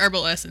smells like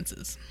herbal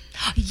essences.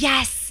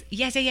 Yes.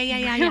 Yeah.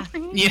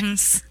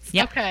 Yes.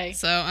 Yep. Okay.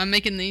 So I'm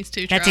making these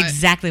two. That's try it.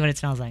 exactly what it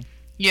smells like.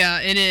 Yeah,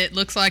 and it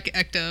looks like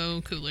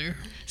Ecto Cooler.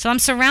 So I'm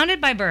surrounded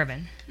by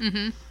bourbon.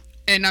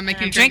 And I'm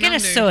making I'm you drink drinking a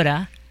Mountain Dew.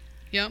 soda.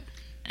 Yep.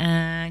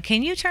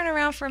 Can you turn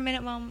around for a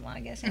minute while I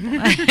guess?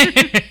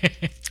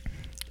 That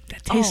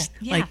tastes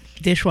yeah. like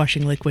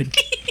dishwashing liquid.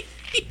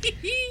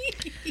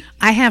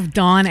 I have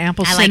Dawn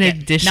apple I like scented it.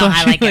 No,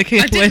 dishwashing I like it.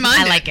 liquid. I didn't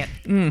mind I like it.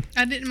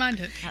 I didn't mind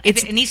it.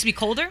 It needs to be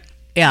colder.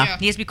 Yeah.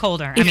 It needs to be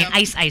colder. I mean,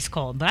 ice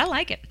cold, but I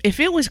like it. If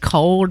it was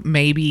cold,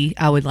 maybe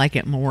I would like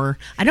it more.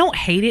 I don't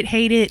hate it,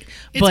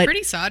 It's but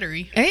pretty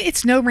cidery.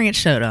 it's no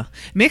ranch soda.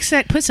 Mix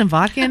that, put some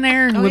vodka in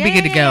there, and we'll be yeah,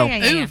 good to yeah, go. yeah,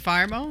 yeah. Ooh,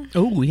 Fireball.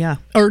 Oh yeah,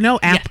 or no,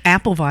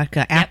 apple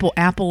vodka,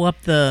 apple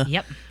up the.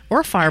 Yep.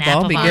 Or Fireball,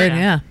 apple be vodka. good.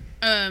 Yeah,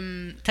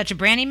 Touch of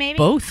brandy, maybe.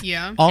 both.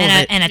 Yeah. all And of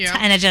a, it. and a, Yeah.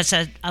 and a just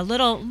a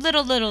little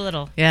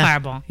yeah,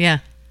 fireball. Yeah.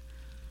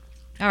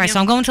 All right,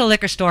 so I'm going to a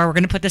liquor store. We're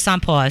going to put this on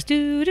pause.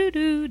 Do do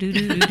do do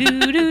do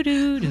do do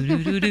do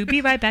do do do. Be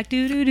right back.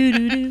 Do do do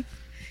do do.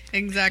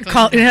 Exactly.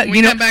 Call- when we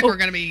you know- come back, oh. we're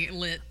going to be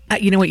lit.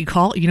 You know what you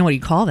call? You know what you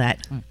call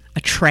that?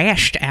 A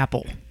trashed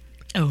apple.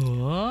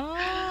 Oh.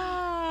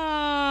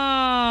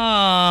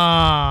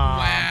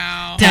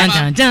 Wow. Dun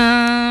dun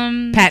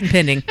dun. Patent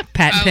pending.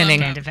 Patent love pending.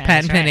 that. Patent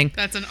That's right. pending.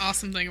 That's an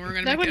awesome thing. We're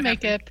going to That would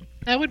make it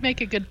that would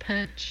make a good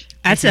punch.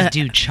 That's This is a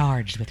dude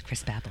charged with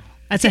crisp apple.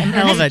 that's a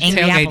hell of a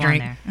Angry tailgate apple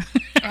drink. on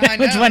there. I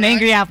Which know, one? right?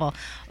 Angry apple.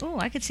 Oh,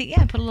 I could see.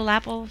 Yeah, put a little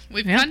apple.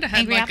 We've Yeah. kind of had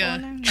Angry like apple a...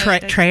 in there.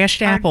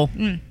 Trashed apple.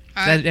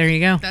 There you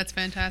go. That's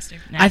fantastic.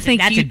 I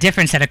think that's you- a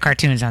different set of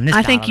cartoons on this.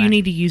 I think bottle you then.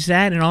 need to use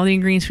that and all the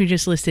ingredients we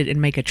just listed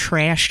and make a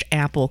trashed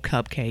apple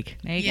cupcake.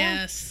 There you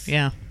Yes.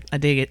 Yeah, I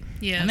dig it.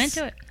 Yes. go. I'm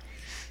into it.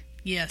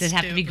 Yes. Does it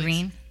have to do, be please.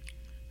 green?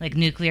 Like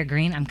nuclear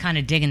green? I'm kind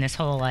of digging this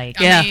whole like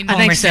I Yeah, mean- I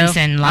Homer think so.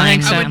 Simpson I line.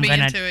 think so. I would I'm be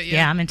gonna, into it,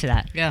 yeah. I'm into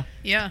that. Yeah.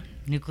 Yeah.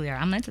 Nuclear.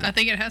 I'm into I that.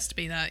 think it has to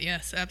be that.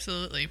 Yes,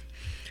 absolutely.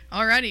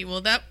 Alrighty.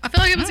 Well, I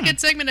feel like it was a good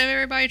segment of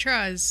Everybody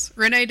Tries.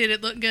 Renee, did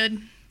it look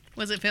good?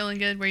 Was it feeling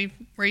good? Were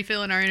you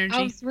feeling our energy?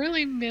 I was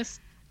really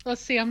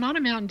Let's see, I'm not a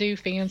Mountain Dew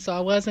fan, so I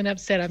wasn't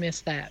upset I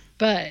missed that.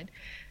 But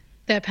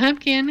that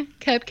pumpkin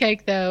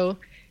cupcake, though,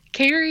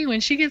 Carrie, when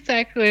she gets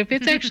if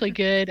it's actually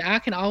good, I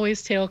can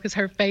always tell because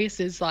her face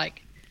is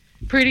like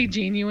pretty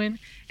genuine.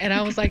 And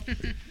I was like,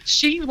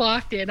 she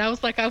locked it. And I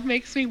was like, it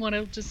makes me want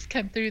to just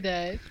come through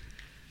the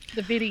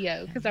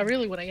video because I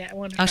really want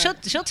to. Oh,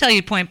 she'll tell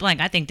you point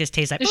blank. I think this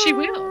tastes like. She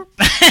will.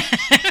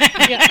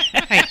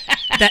 Hey,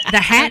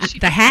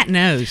 the hat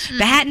knows.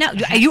 The hat. No,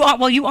 you are.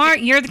 Well, you are.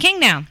 You're the king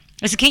now.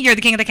 It's the king. You're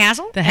the king of the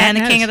castle. The hat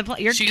and the king knows. of the.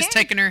 You're She's king.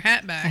 taking her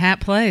hat back. The hat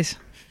plays.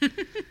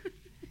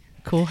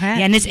 Cool hat.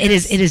 Yeah, and it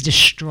is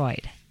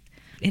destroyed.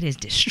 It is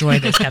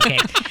destroyed. This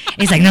cupcake.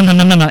 It's like no.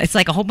 It's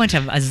like a whole bunch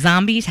of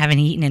zombies haven't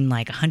eaten in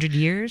like 100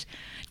 years.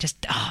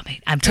 Just man,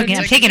 I'm taking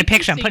a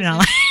picture. I'm putting it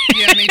on.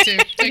 Yeah, me too.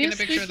 It Taking is a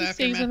picture of spooky that.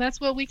 season.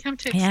 That's what we come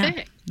to Yeah,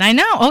 expect. I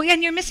know. Oh, yeah,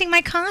 and you're missing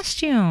my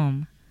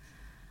costume.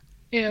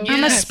 Yeah,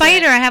 I'm a Yes.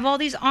 spider. I have all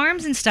these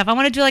arms and stuff. I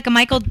want to do like a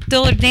Michael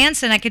Dillard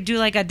dance, and I could do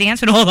like a dance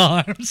with all the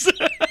arms.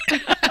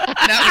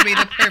 That would be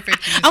the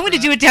perfect. use I'm going to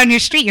for do it down your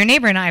street. Your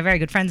neighbor and I are very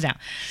good friends now.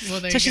 Well,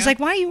 there So you she's go. like,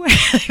 "Why are you wearing?"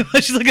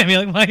 She's looking at me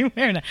like, "Why are you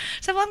wearing it?"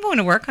 So well, I'm going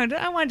to work.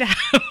 I wanted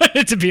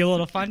it to be a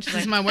little fun. She's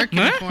This is like, my work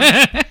uniform.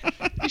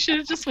 You should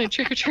have just went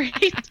trick or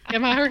treat.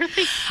 Am I early?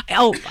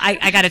 "Oh,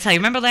 I got to tell you.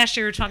 Remember last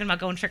year we were talking about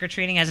going trick or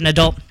treating as an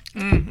adult?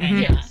 And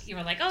Yes. you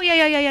were like, "Oh yeah.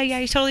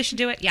 You totally should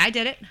do it." Yeah, I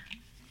did it.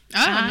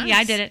 Oh, nice. Yeah,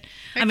 I did it.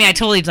 I mean, I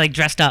totally like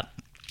dressed up.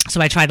 So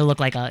I tried to look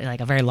like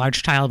a very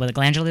large child with a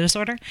glandular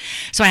disorder.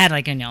 So I had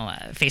like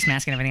a face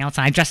mask and everything else.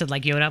 And I dressed it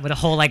like Yoda with a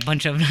whole like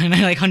bunch of and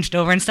I like hunched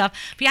over and stuff.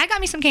 But yeah, I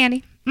got me some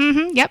candy.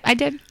 Yep, I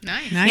did.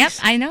 Nice. Nice. Yep,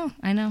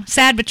 I know.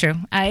 Sad but true.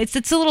 It's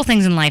the little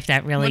things in life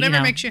that really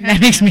Whatever makes you that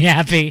happy, makes me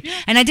happy.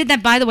 And I did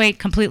that, by the way,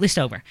 completely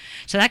sober.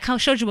 So that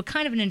shows you what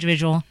kind of an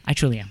individual I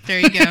truly am. There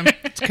you go.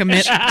 It's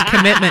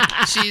commitment.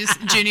 She's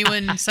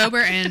genuine, sober,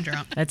 and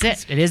drunk. That's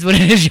it. It is what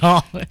it is,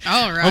 y'all.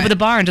 All right. Over the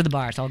bar, into the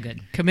bar. It's all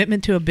good.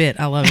 Commitment to a bit.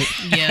 I love it.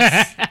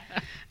 Yes.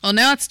 Well,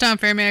 now it's time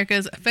for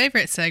America's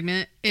favorite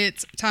segment.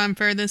 It's time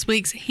for this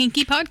week's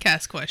Hinky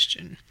Podcast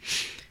question.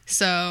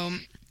 So,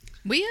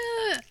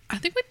 I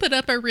think we put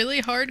up a really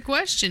hard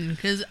question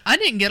because I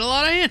didn't get a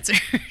lot of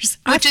answers,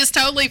 which is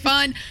totally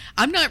fine.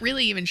 I'm not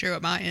really even sure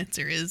what my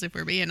answer is, if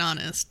we're being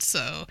honest.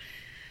 So,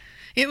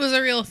 it was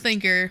a real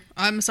thinker.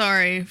 I'm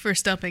sorry for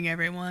stumping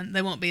everyone.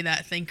 They won't be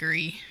that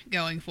thinkery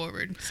going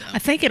forward. So, I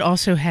think it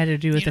also had to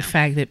do with the know.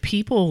 fact that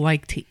people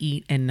like to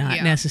eat and not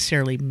Yeah.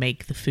 necessarily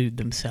make the food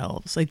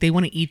themselves. Like they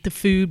want to eat the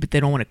food, but they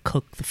don't want to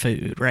cook the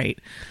food, right?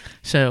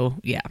 So,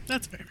 yeah,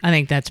 that's fair. I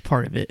think that's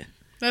part of it.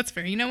 That's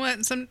fair. You know what?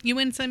 You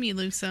win some, you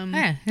lose some.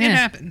 Yeah, It yeah.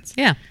 happens.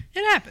 Yeah.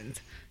 It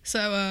happens.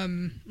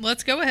 So,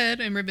 let's go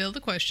ahead and reveal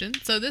the question.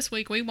 So this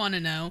week we want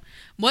to know,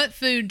 what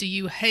food do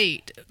you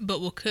hate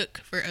but will cook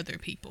for other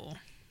people?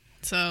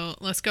 So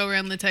let's go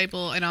around the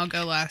table, and I'll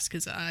go last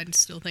because I'm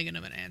still thinking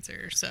of an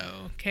answer.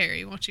 So,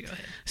 Carrie, why don't you go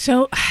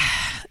ahead?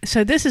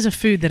 So this is a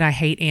food that I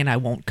hate and I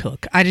won't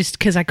cook.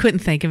 Because I couldn't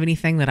think of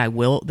anything that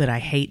I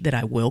hate that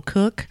I will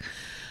cook.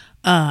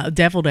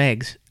 Deviled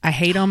eggs. I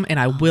hate them, and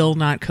I will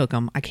not cook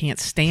them. I can't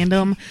stand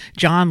them.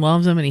 John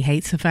loves them, and he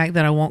hates the fact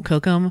that I won't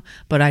cook them,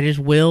 but I just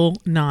will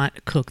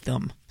not cook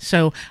them.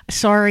 So,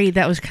 sorry,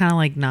 that was kind of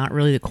like not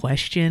really the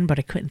question, but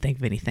I couldn't think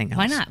of anything else.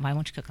 Why not? Why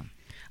won't you cook them?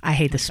 I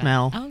hate the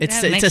smell. Oh,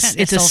 it's that makes sense.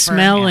 it's a It's sulfur,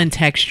 smell yeah. and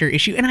texture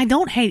issue, and I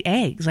don't hate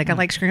eggs. Like I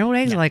like scrambled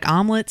eggs, I like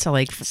omelets, I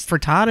like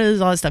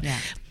frittatas, all that stuff. Yeah.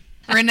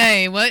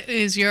 Renee, what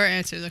is your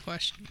answer to the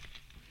question?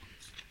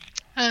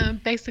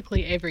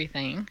 Basically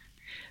everything.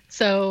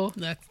 So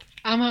That's,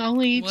 I'm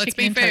only let's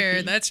chicken be and fair.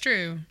 turkey. That's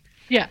true.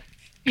 Yeah.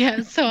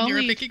 Yeah, so I You're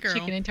a only picky eat girl.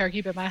 chicken and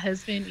turkey, but my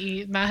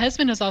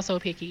husband is also a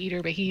picky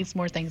eater, but he eats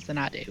more things than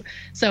I do.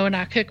 So when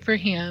I cook for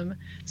him,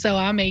 so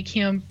I make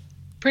him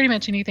pretty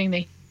much anything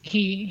that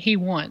he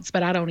wants,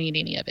 but I don't eat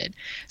any of it.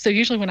 So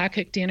usually when I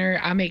cook dinner,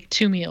 I make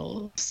 2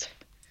 meals.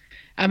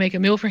 I make a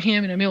meal for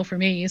him and a meal for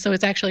me. So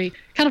it's actually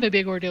kind of a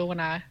big ordeal when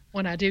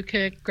I do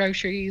cook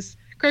groceries.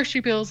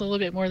 Grocery bills a little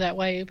bit more that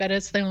way, but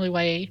it's the only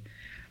way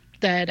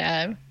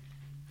that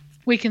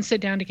we can sit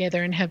down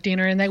together and have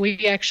dinner, and that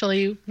we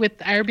actually, with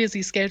our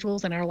busy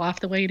schedules and our life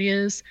the way it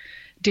is,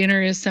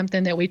 dinner is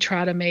something that we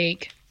try to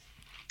make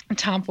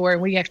time for. And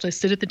we actually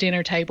sit at the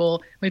dinner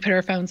table, we put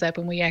our phones up,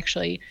 and we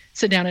actually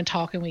sit down and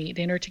talk, and we eat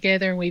dinner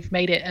together, and we've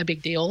made it a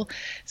big deal.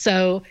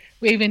 So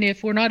even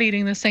if we're not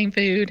eating the same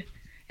food,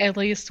 at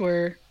least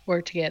we're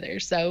together.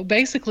 So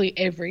basically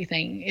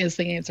everything is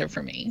the answer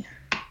for me.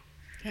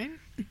 Okay.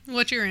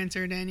 What's your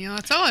answer, Danielle? I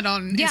saw it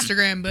on Yeah.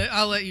 Instagram, but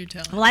I'll let you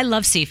tell it. Well, I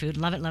love seafood.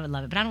 Love it, love it,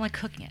 love it. But I don't like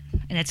cooking it.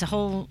 And it's a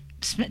whole,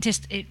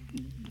 it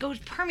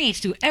permeates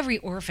through every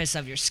orifice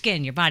of your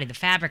skin, your body, the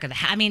fabric of the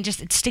I mean,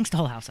 just, it stinks the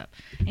whole house up.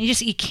 And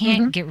you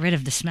can't get rid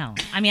of the smell.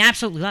 I mean, I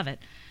absolutely love it.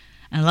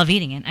 I love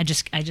eating it. I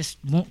just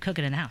won't cook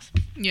it in the house.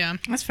 Yeah.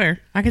 That's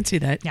fair. I can see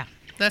that. Yeah.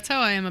 That's how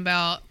I am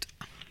about,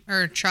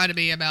 or try to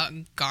be about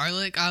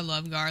garlic. I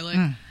love garlic,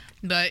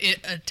 but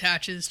it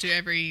attaches to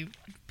every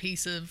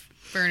piece of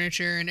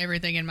furniture and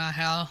everything in my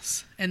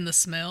house, and the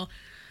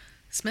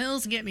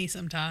smells get me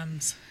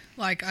sometimes.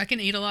 Like, I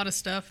can eat a lot of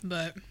stuff,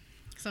 but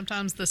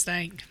sometimes the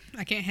stank,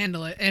 I can't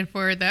handle it. And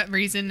for that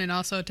reason, and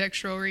also a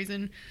textural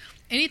reason,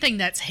 anything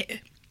that's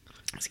heavy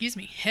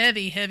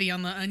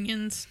on the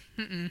onions,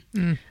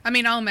 I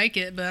mean, I'll make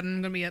it, but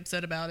I'm gonna be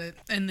upset about it,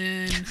 and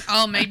then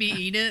I'll maybe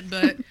eat it,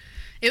 but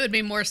it would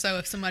be more so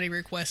if somebody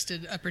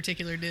requested a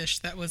particular dish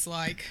that was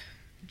like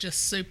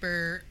just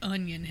super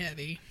onion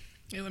heavy.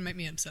 It would make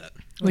me upset.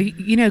 Well,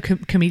 you know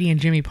comedian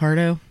Jimmy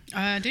Pardo?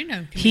 I do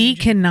know. He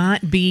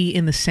cannot be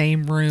in the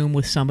same room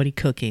with somebody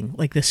cooking.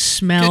 Like the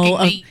smell Cooking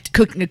of meat.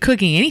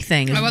 cooking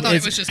anything. Oh, I thought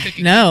it was just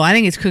cooking. No, I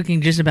think it's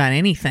cooking just about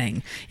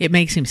anything. It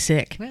makes him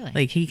sick. Really?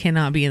 Like he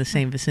cannot be in the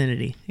same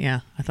vicinity.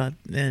 Yeah, I thought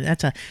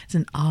it's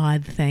an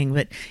odd thing.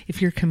 But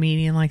if you're a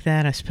comedian like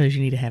that, I suppose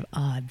you need to have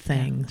odd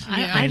things.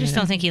 Yeah. I just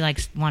don't think he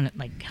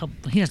help.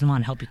 He doesn't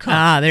want to help you cook.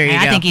 There you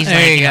I go. think he's There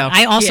like, you go.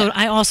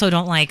 I also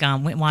don't like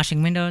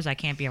washing windows. I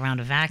can't be around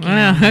a vacuum.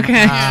 Well,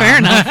 okay, fair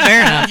enough.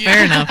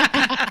 Fair enough.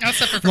 I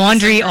suffer from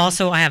Laundry. the same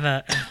Also, I have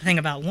a thing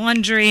about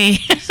laundry.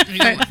 we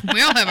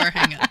all have our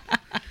hang up.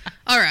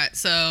 All right,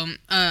 so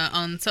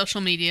on social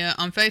media,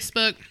 on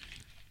Facebook,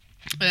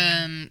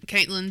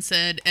 Caitlin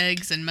said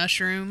eggs and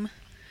mushroom.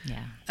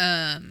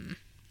 Yeah.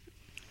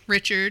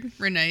 Richard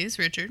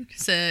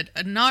said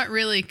not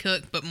really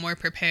cook but more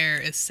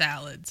prepare is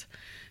salads.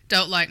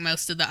 Don't like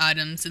most of the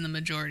items in the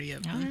majority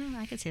of them.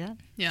 I could see that.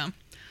 Yeah.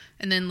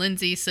 And then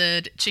Lindsay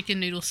said chicken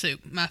noodle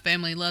soup. My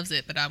family loves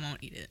it, but I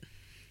won't eat it.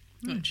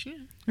 Which, yeah,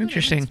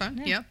 Interesting. That's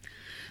fine. Yeah.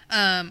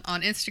 On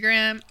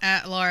Instagram,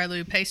 at Laura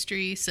Lou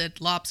Pastry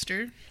said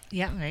lobster.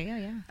 Yeah, there you go,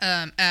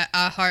 yeah. At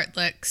I Heart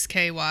Lex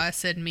KY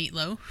said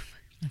meatloaf.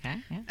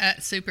 Okay, yeah.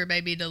 At Super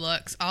Baby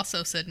Deluxe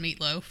also said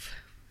meatloaf.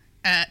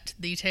 At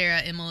the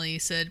Tara Emily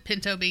said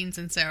pinto beans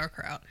and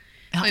sauerkraut.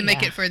 Oh, We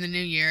make yeah. it for the new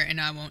year,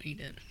 and I won't eat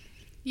it.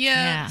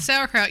 Yeah,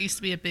 sauerkraut used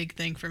to be a big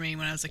thing for me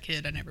when I was a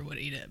kid. I never would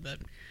eat it, but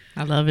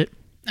I love it.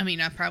 I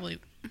mean, I'd probably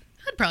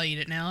eat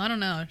it now. I don't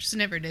know. I just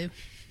never do. You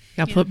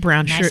gotta put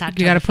brown Nice sugar.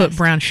 You gotta put Oktoberfest.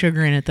 brown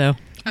sugar in it though.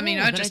 I mean,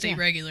 Oh, I good just idea. eat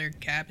regular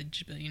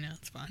cabbage, but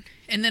it's fine.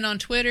 And then on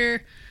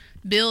Twitter,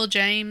 Bill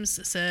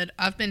James said,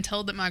 I've been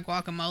told that my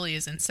guacamole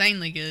is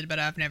insanely good, but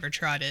I've never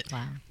tried it.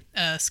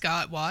 Wow.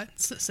 Scott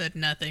Watts said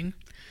nothing.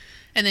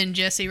 And then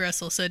Jesse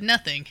Russell said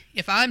nothing.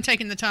 If I'm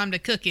taking the time to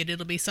cook it,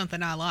 it'll be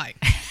something I like.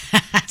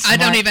 I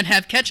don't even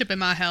have ketchup in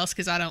my house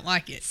because I don't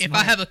like it. If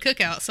I Smart. have a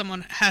cookout,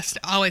 someone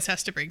always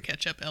has to bring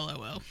ketchup,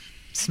 LOL.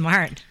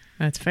 Smart.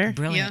 That's fair.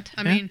 Brilliant.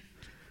 Yeah, I mean,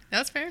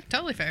 that's fair.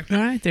 Totally fair. All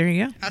right, there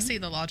you go. I see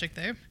the logic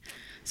there.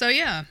 So,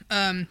 yeah.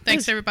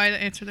 Thanks, everybody,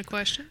 that answered the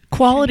question.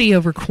 Quality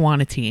over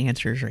quantity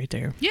answers right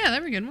there. Yeah, they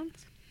were good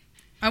ones.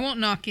 I won't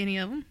knock any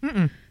of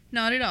them.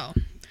 Not at all.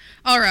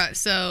 All right,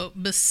 so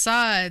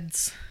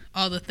besides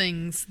all the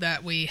things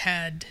that we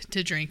had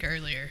to drink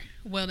earlier,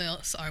 what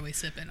else are we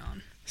sipping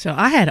on? So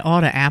I had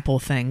all the apple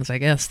things, I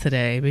guess,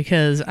 today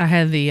because I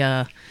had the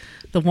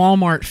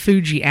Walmart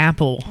Fuji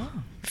apple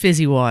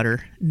fizzy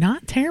water.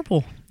 Not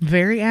terrible.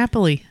 Very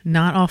appley.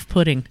 Not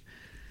off-putting.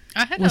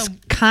 I had Was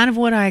kind of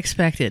what I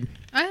expected.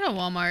 a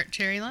Walmart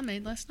cherry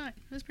lemonade last night.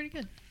 It was pretty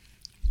good.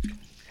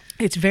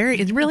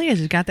 It really is.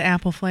 It's got the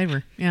apple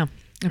flavor. Yeah,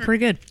 they're pretty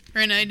good.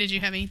 Renee, did you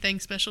have anything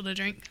special to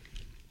drink?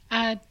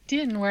 I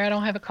didn't, where I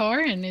don't have a car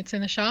and it's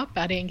in the shop.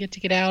 I didn't get to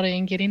get out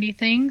and get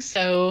anything,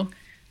 so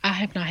I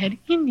have not had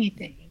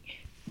anything.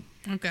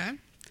 Okay.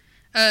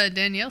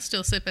 Danielle's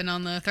still sipping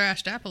on the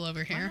thrashed apple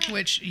over here,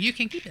 which you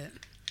can keep it.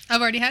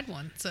 I've already had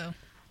one, so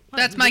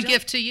that's my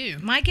gift to you.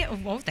 My gift.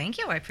 Well, thank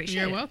you. I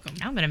appreciate it. You're welcome.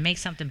 I'm gonna make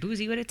something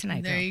boozy with it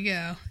tonight. There girl. you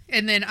go.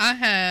 And then I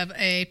have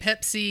a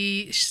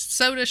Pepsi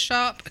Soda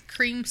Shop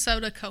cream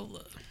soda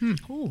cola.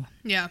 Ooh.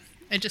 Yeah,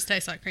 it just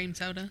tastes like cream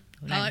soda.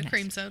 Oh, I like nice.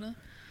 cream soda.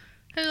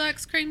 Who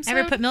likes cream soda?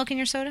 Ever put milk in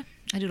your soda?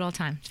 I do it all the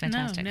time. It's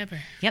fantastic. No, never.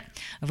 Yep.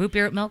 A root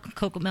beer milk,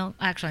 cocoa milk.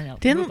 Actually, no.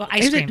 Didn't-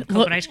 Ice is it- cream.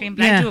 Coconut ice cream.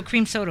 But yeah. I do a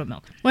cream soda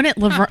milk. Wasn't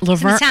it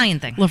It's an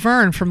Italian thing.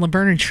 Laverne from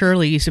Laverne and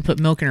Shirley used to put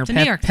milk in her It's a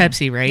New York thing.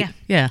 Pepsi, right?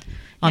 Yeah.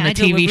 On Yeah, the I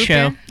do it with TV root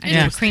show. beer. I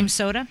Yeah. do a cream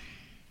soda.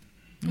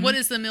 What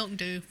does the milk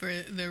do for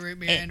the root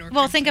beer and or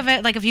Well, cream think of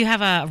it like if you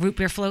have a root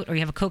beer float or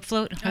you have a Coke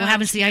float. What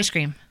happens to the ice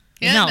cream?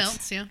 Yeah, it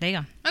melts, yeah. There you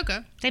go. soda? Okay,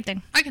 Same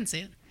thing. I can see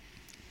it.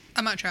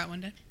 I might try it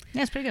one day.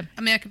 Yeah, it's pretty good.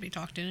 I mean, I could be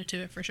talked into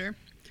it for sure.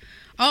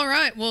 All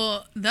right,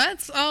 well,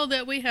 that's all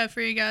that we have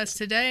for you guys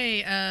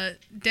today.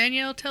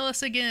 Danielle, tell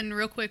us again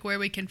real quick where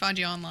we can find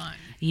you online.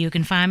 You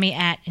can find me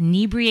at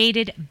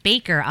Inebriated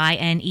Baker,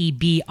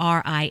 INEBRIATED,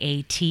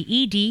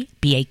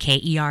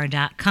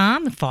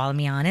 BAKER.com. Follow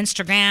me on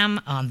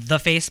Instagram, on the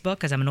Facebook,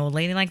 because I'm an old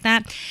lady like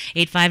that,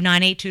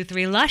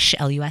 859-823-LUSH,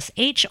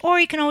 LUSH, or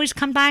you can always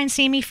come by and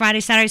see me Friday,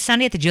 Saturday,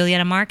 Sunday at the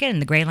Julietta Market in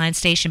the Gray Line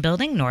Station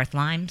Building, North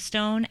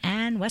Limestone,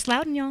 and West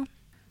Loudon, y'all.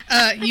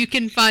 You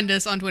can find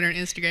us on Twitter and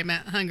Instagram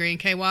at Hungry and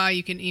KY.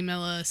 You can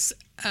email us.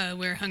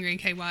 We're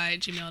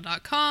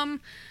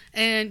hungryandky@gmail.com.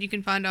 And you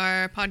can find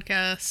our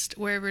podcast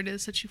wherever it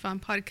is that you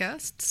find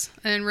podcasts.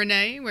 And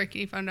Renee, where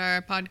can you find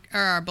our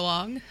our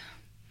blog?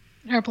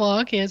 Our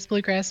blog is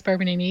Bluegrass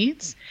Bourbon and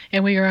Eats,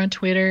 and we are on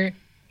Twitter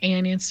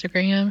and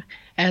Instagram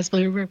as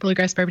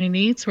Bluegrass Bourbon and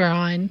Eats. We're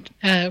on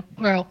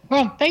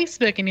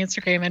Facebook and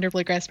Instagram under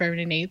Bluegrass Bourbon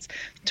and Eats.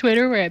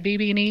 Twitter, we're at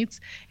BB and Eats,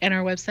 and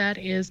our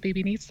website is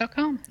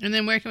bbneats.com. And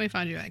then where can we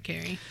find you at,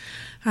 Carrie?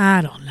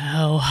 I don't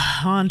know.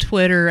 On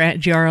Twitter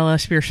at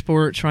GRLS Beer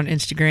Sports. We're on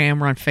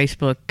Instagram. We're on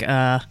Facebook.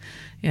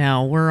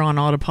 We're on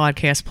all the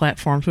podcast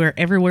platforms. We're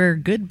everywhere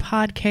good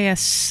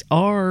podcasts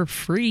are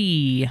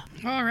free.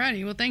 All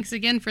righty. Well, thanks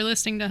again for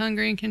listening to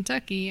Hungry in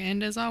Kentucky.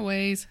 And as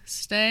always,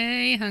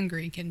 stay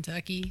hungry,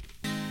 Kentucky.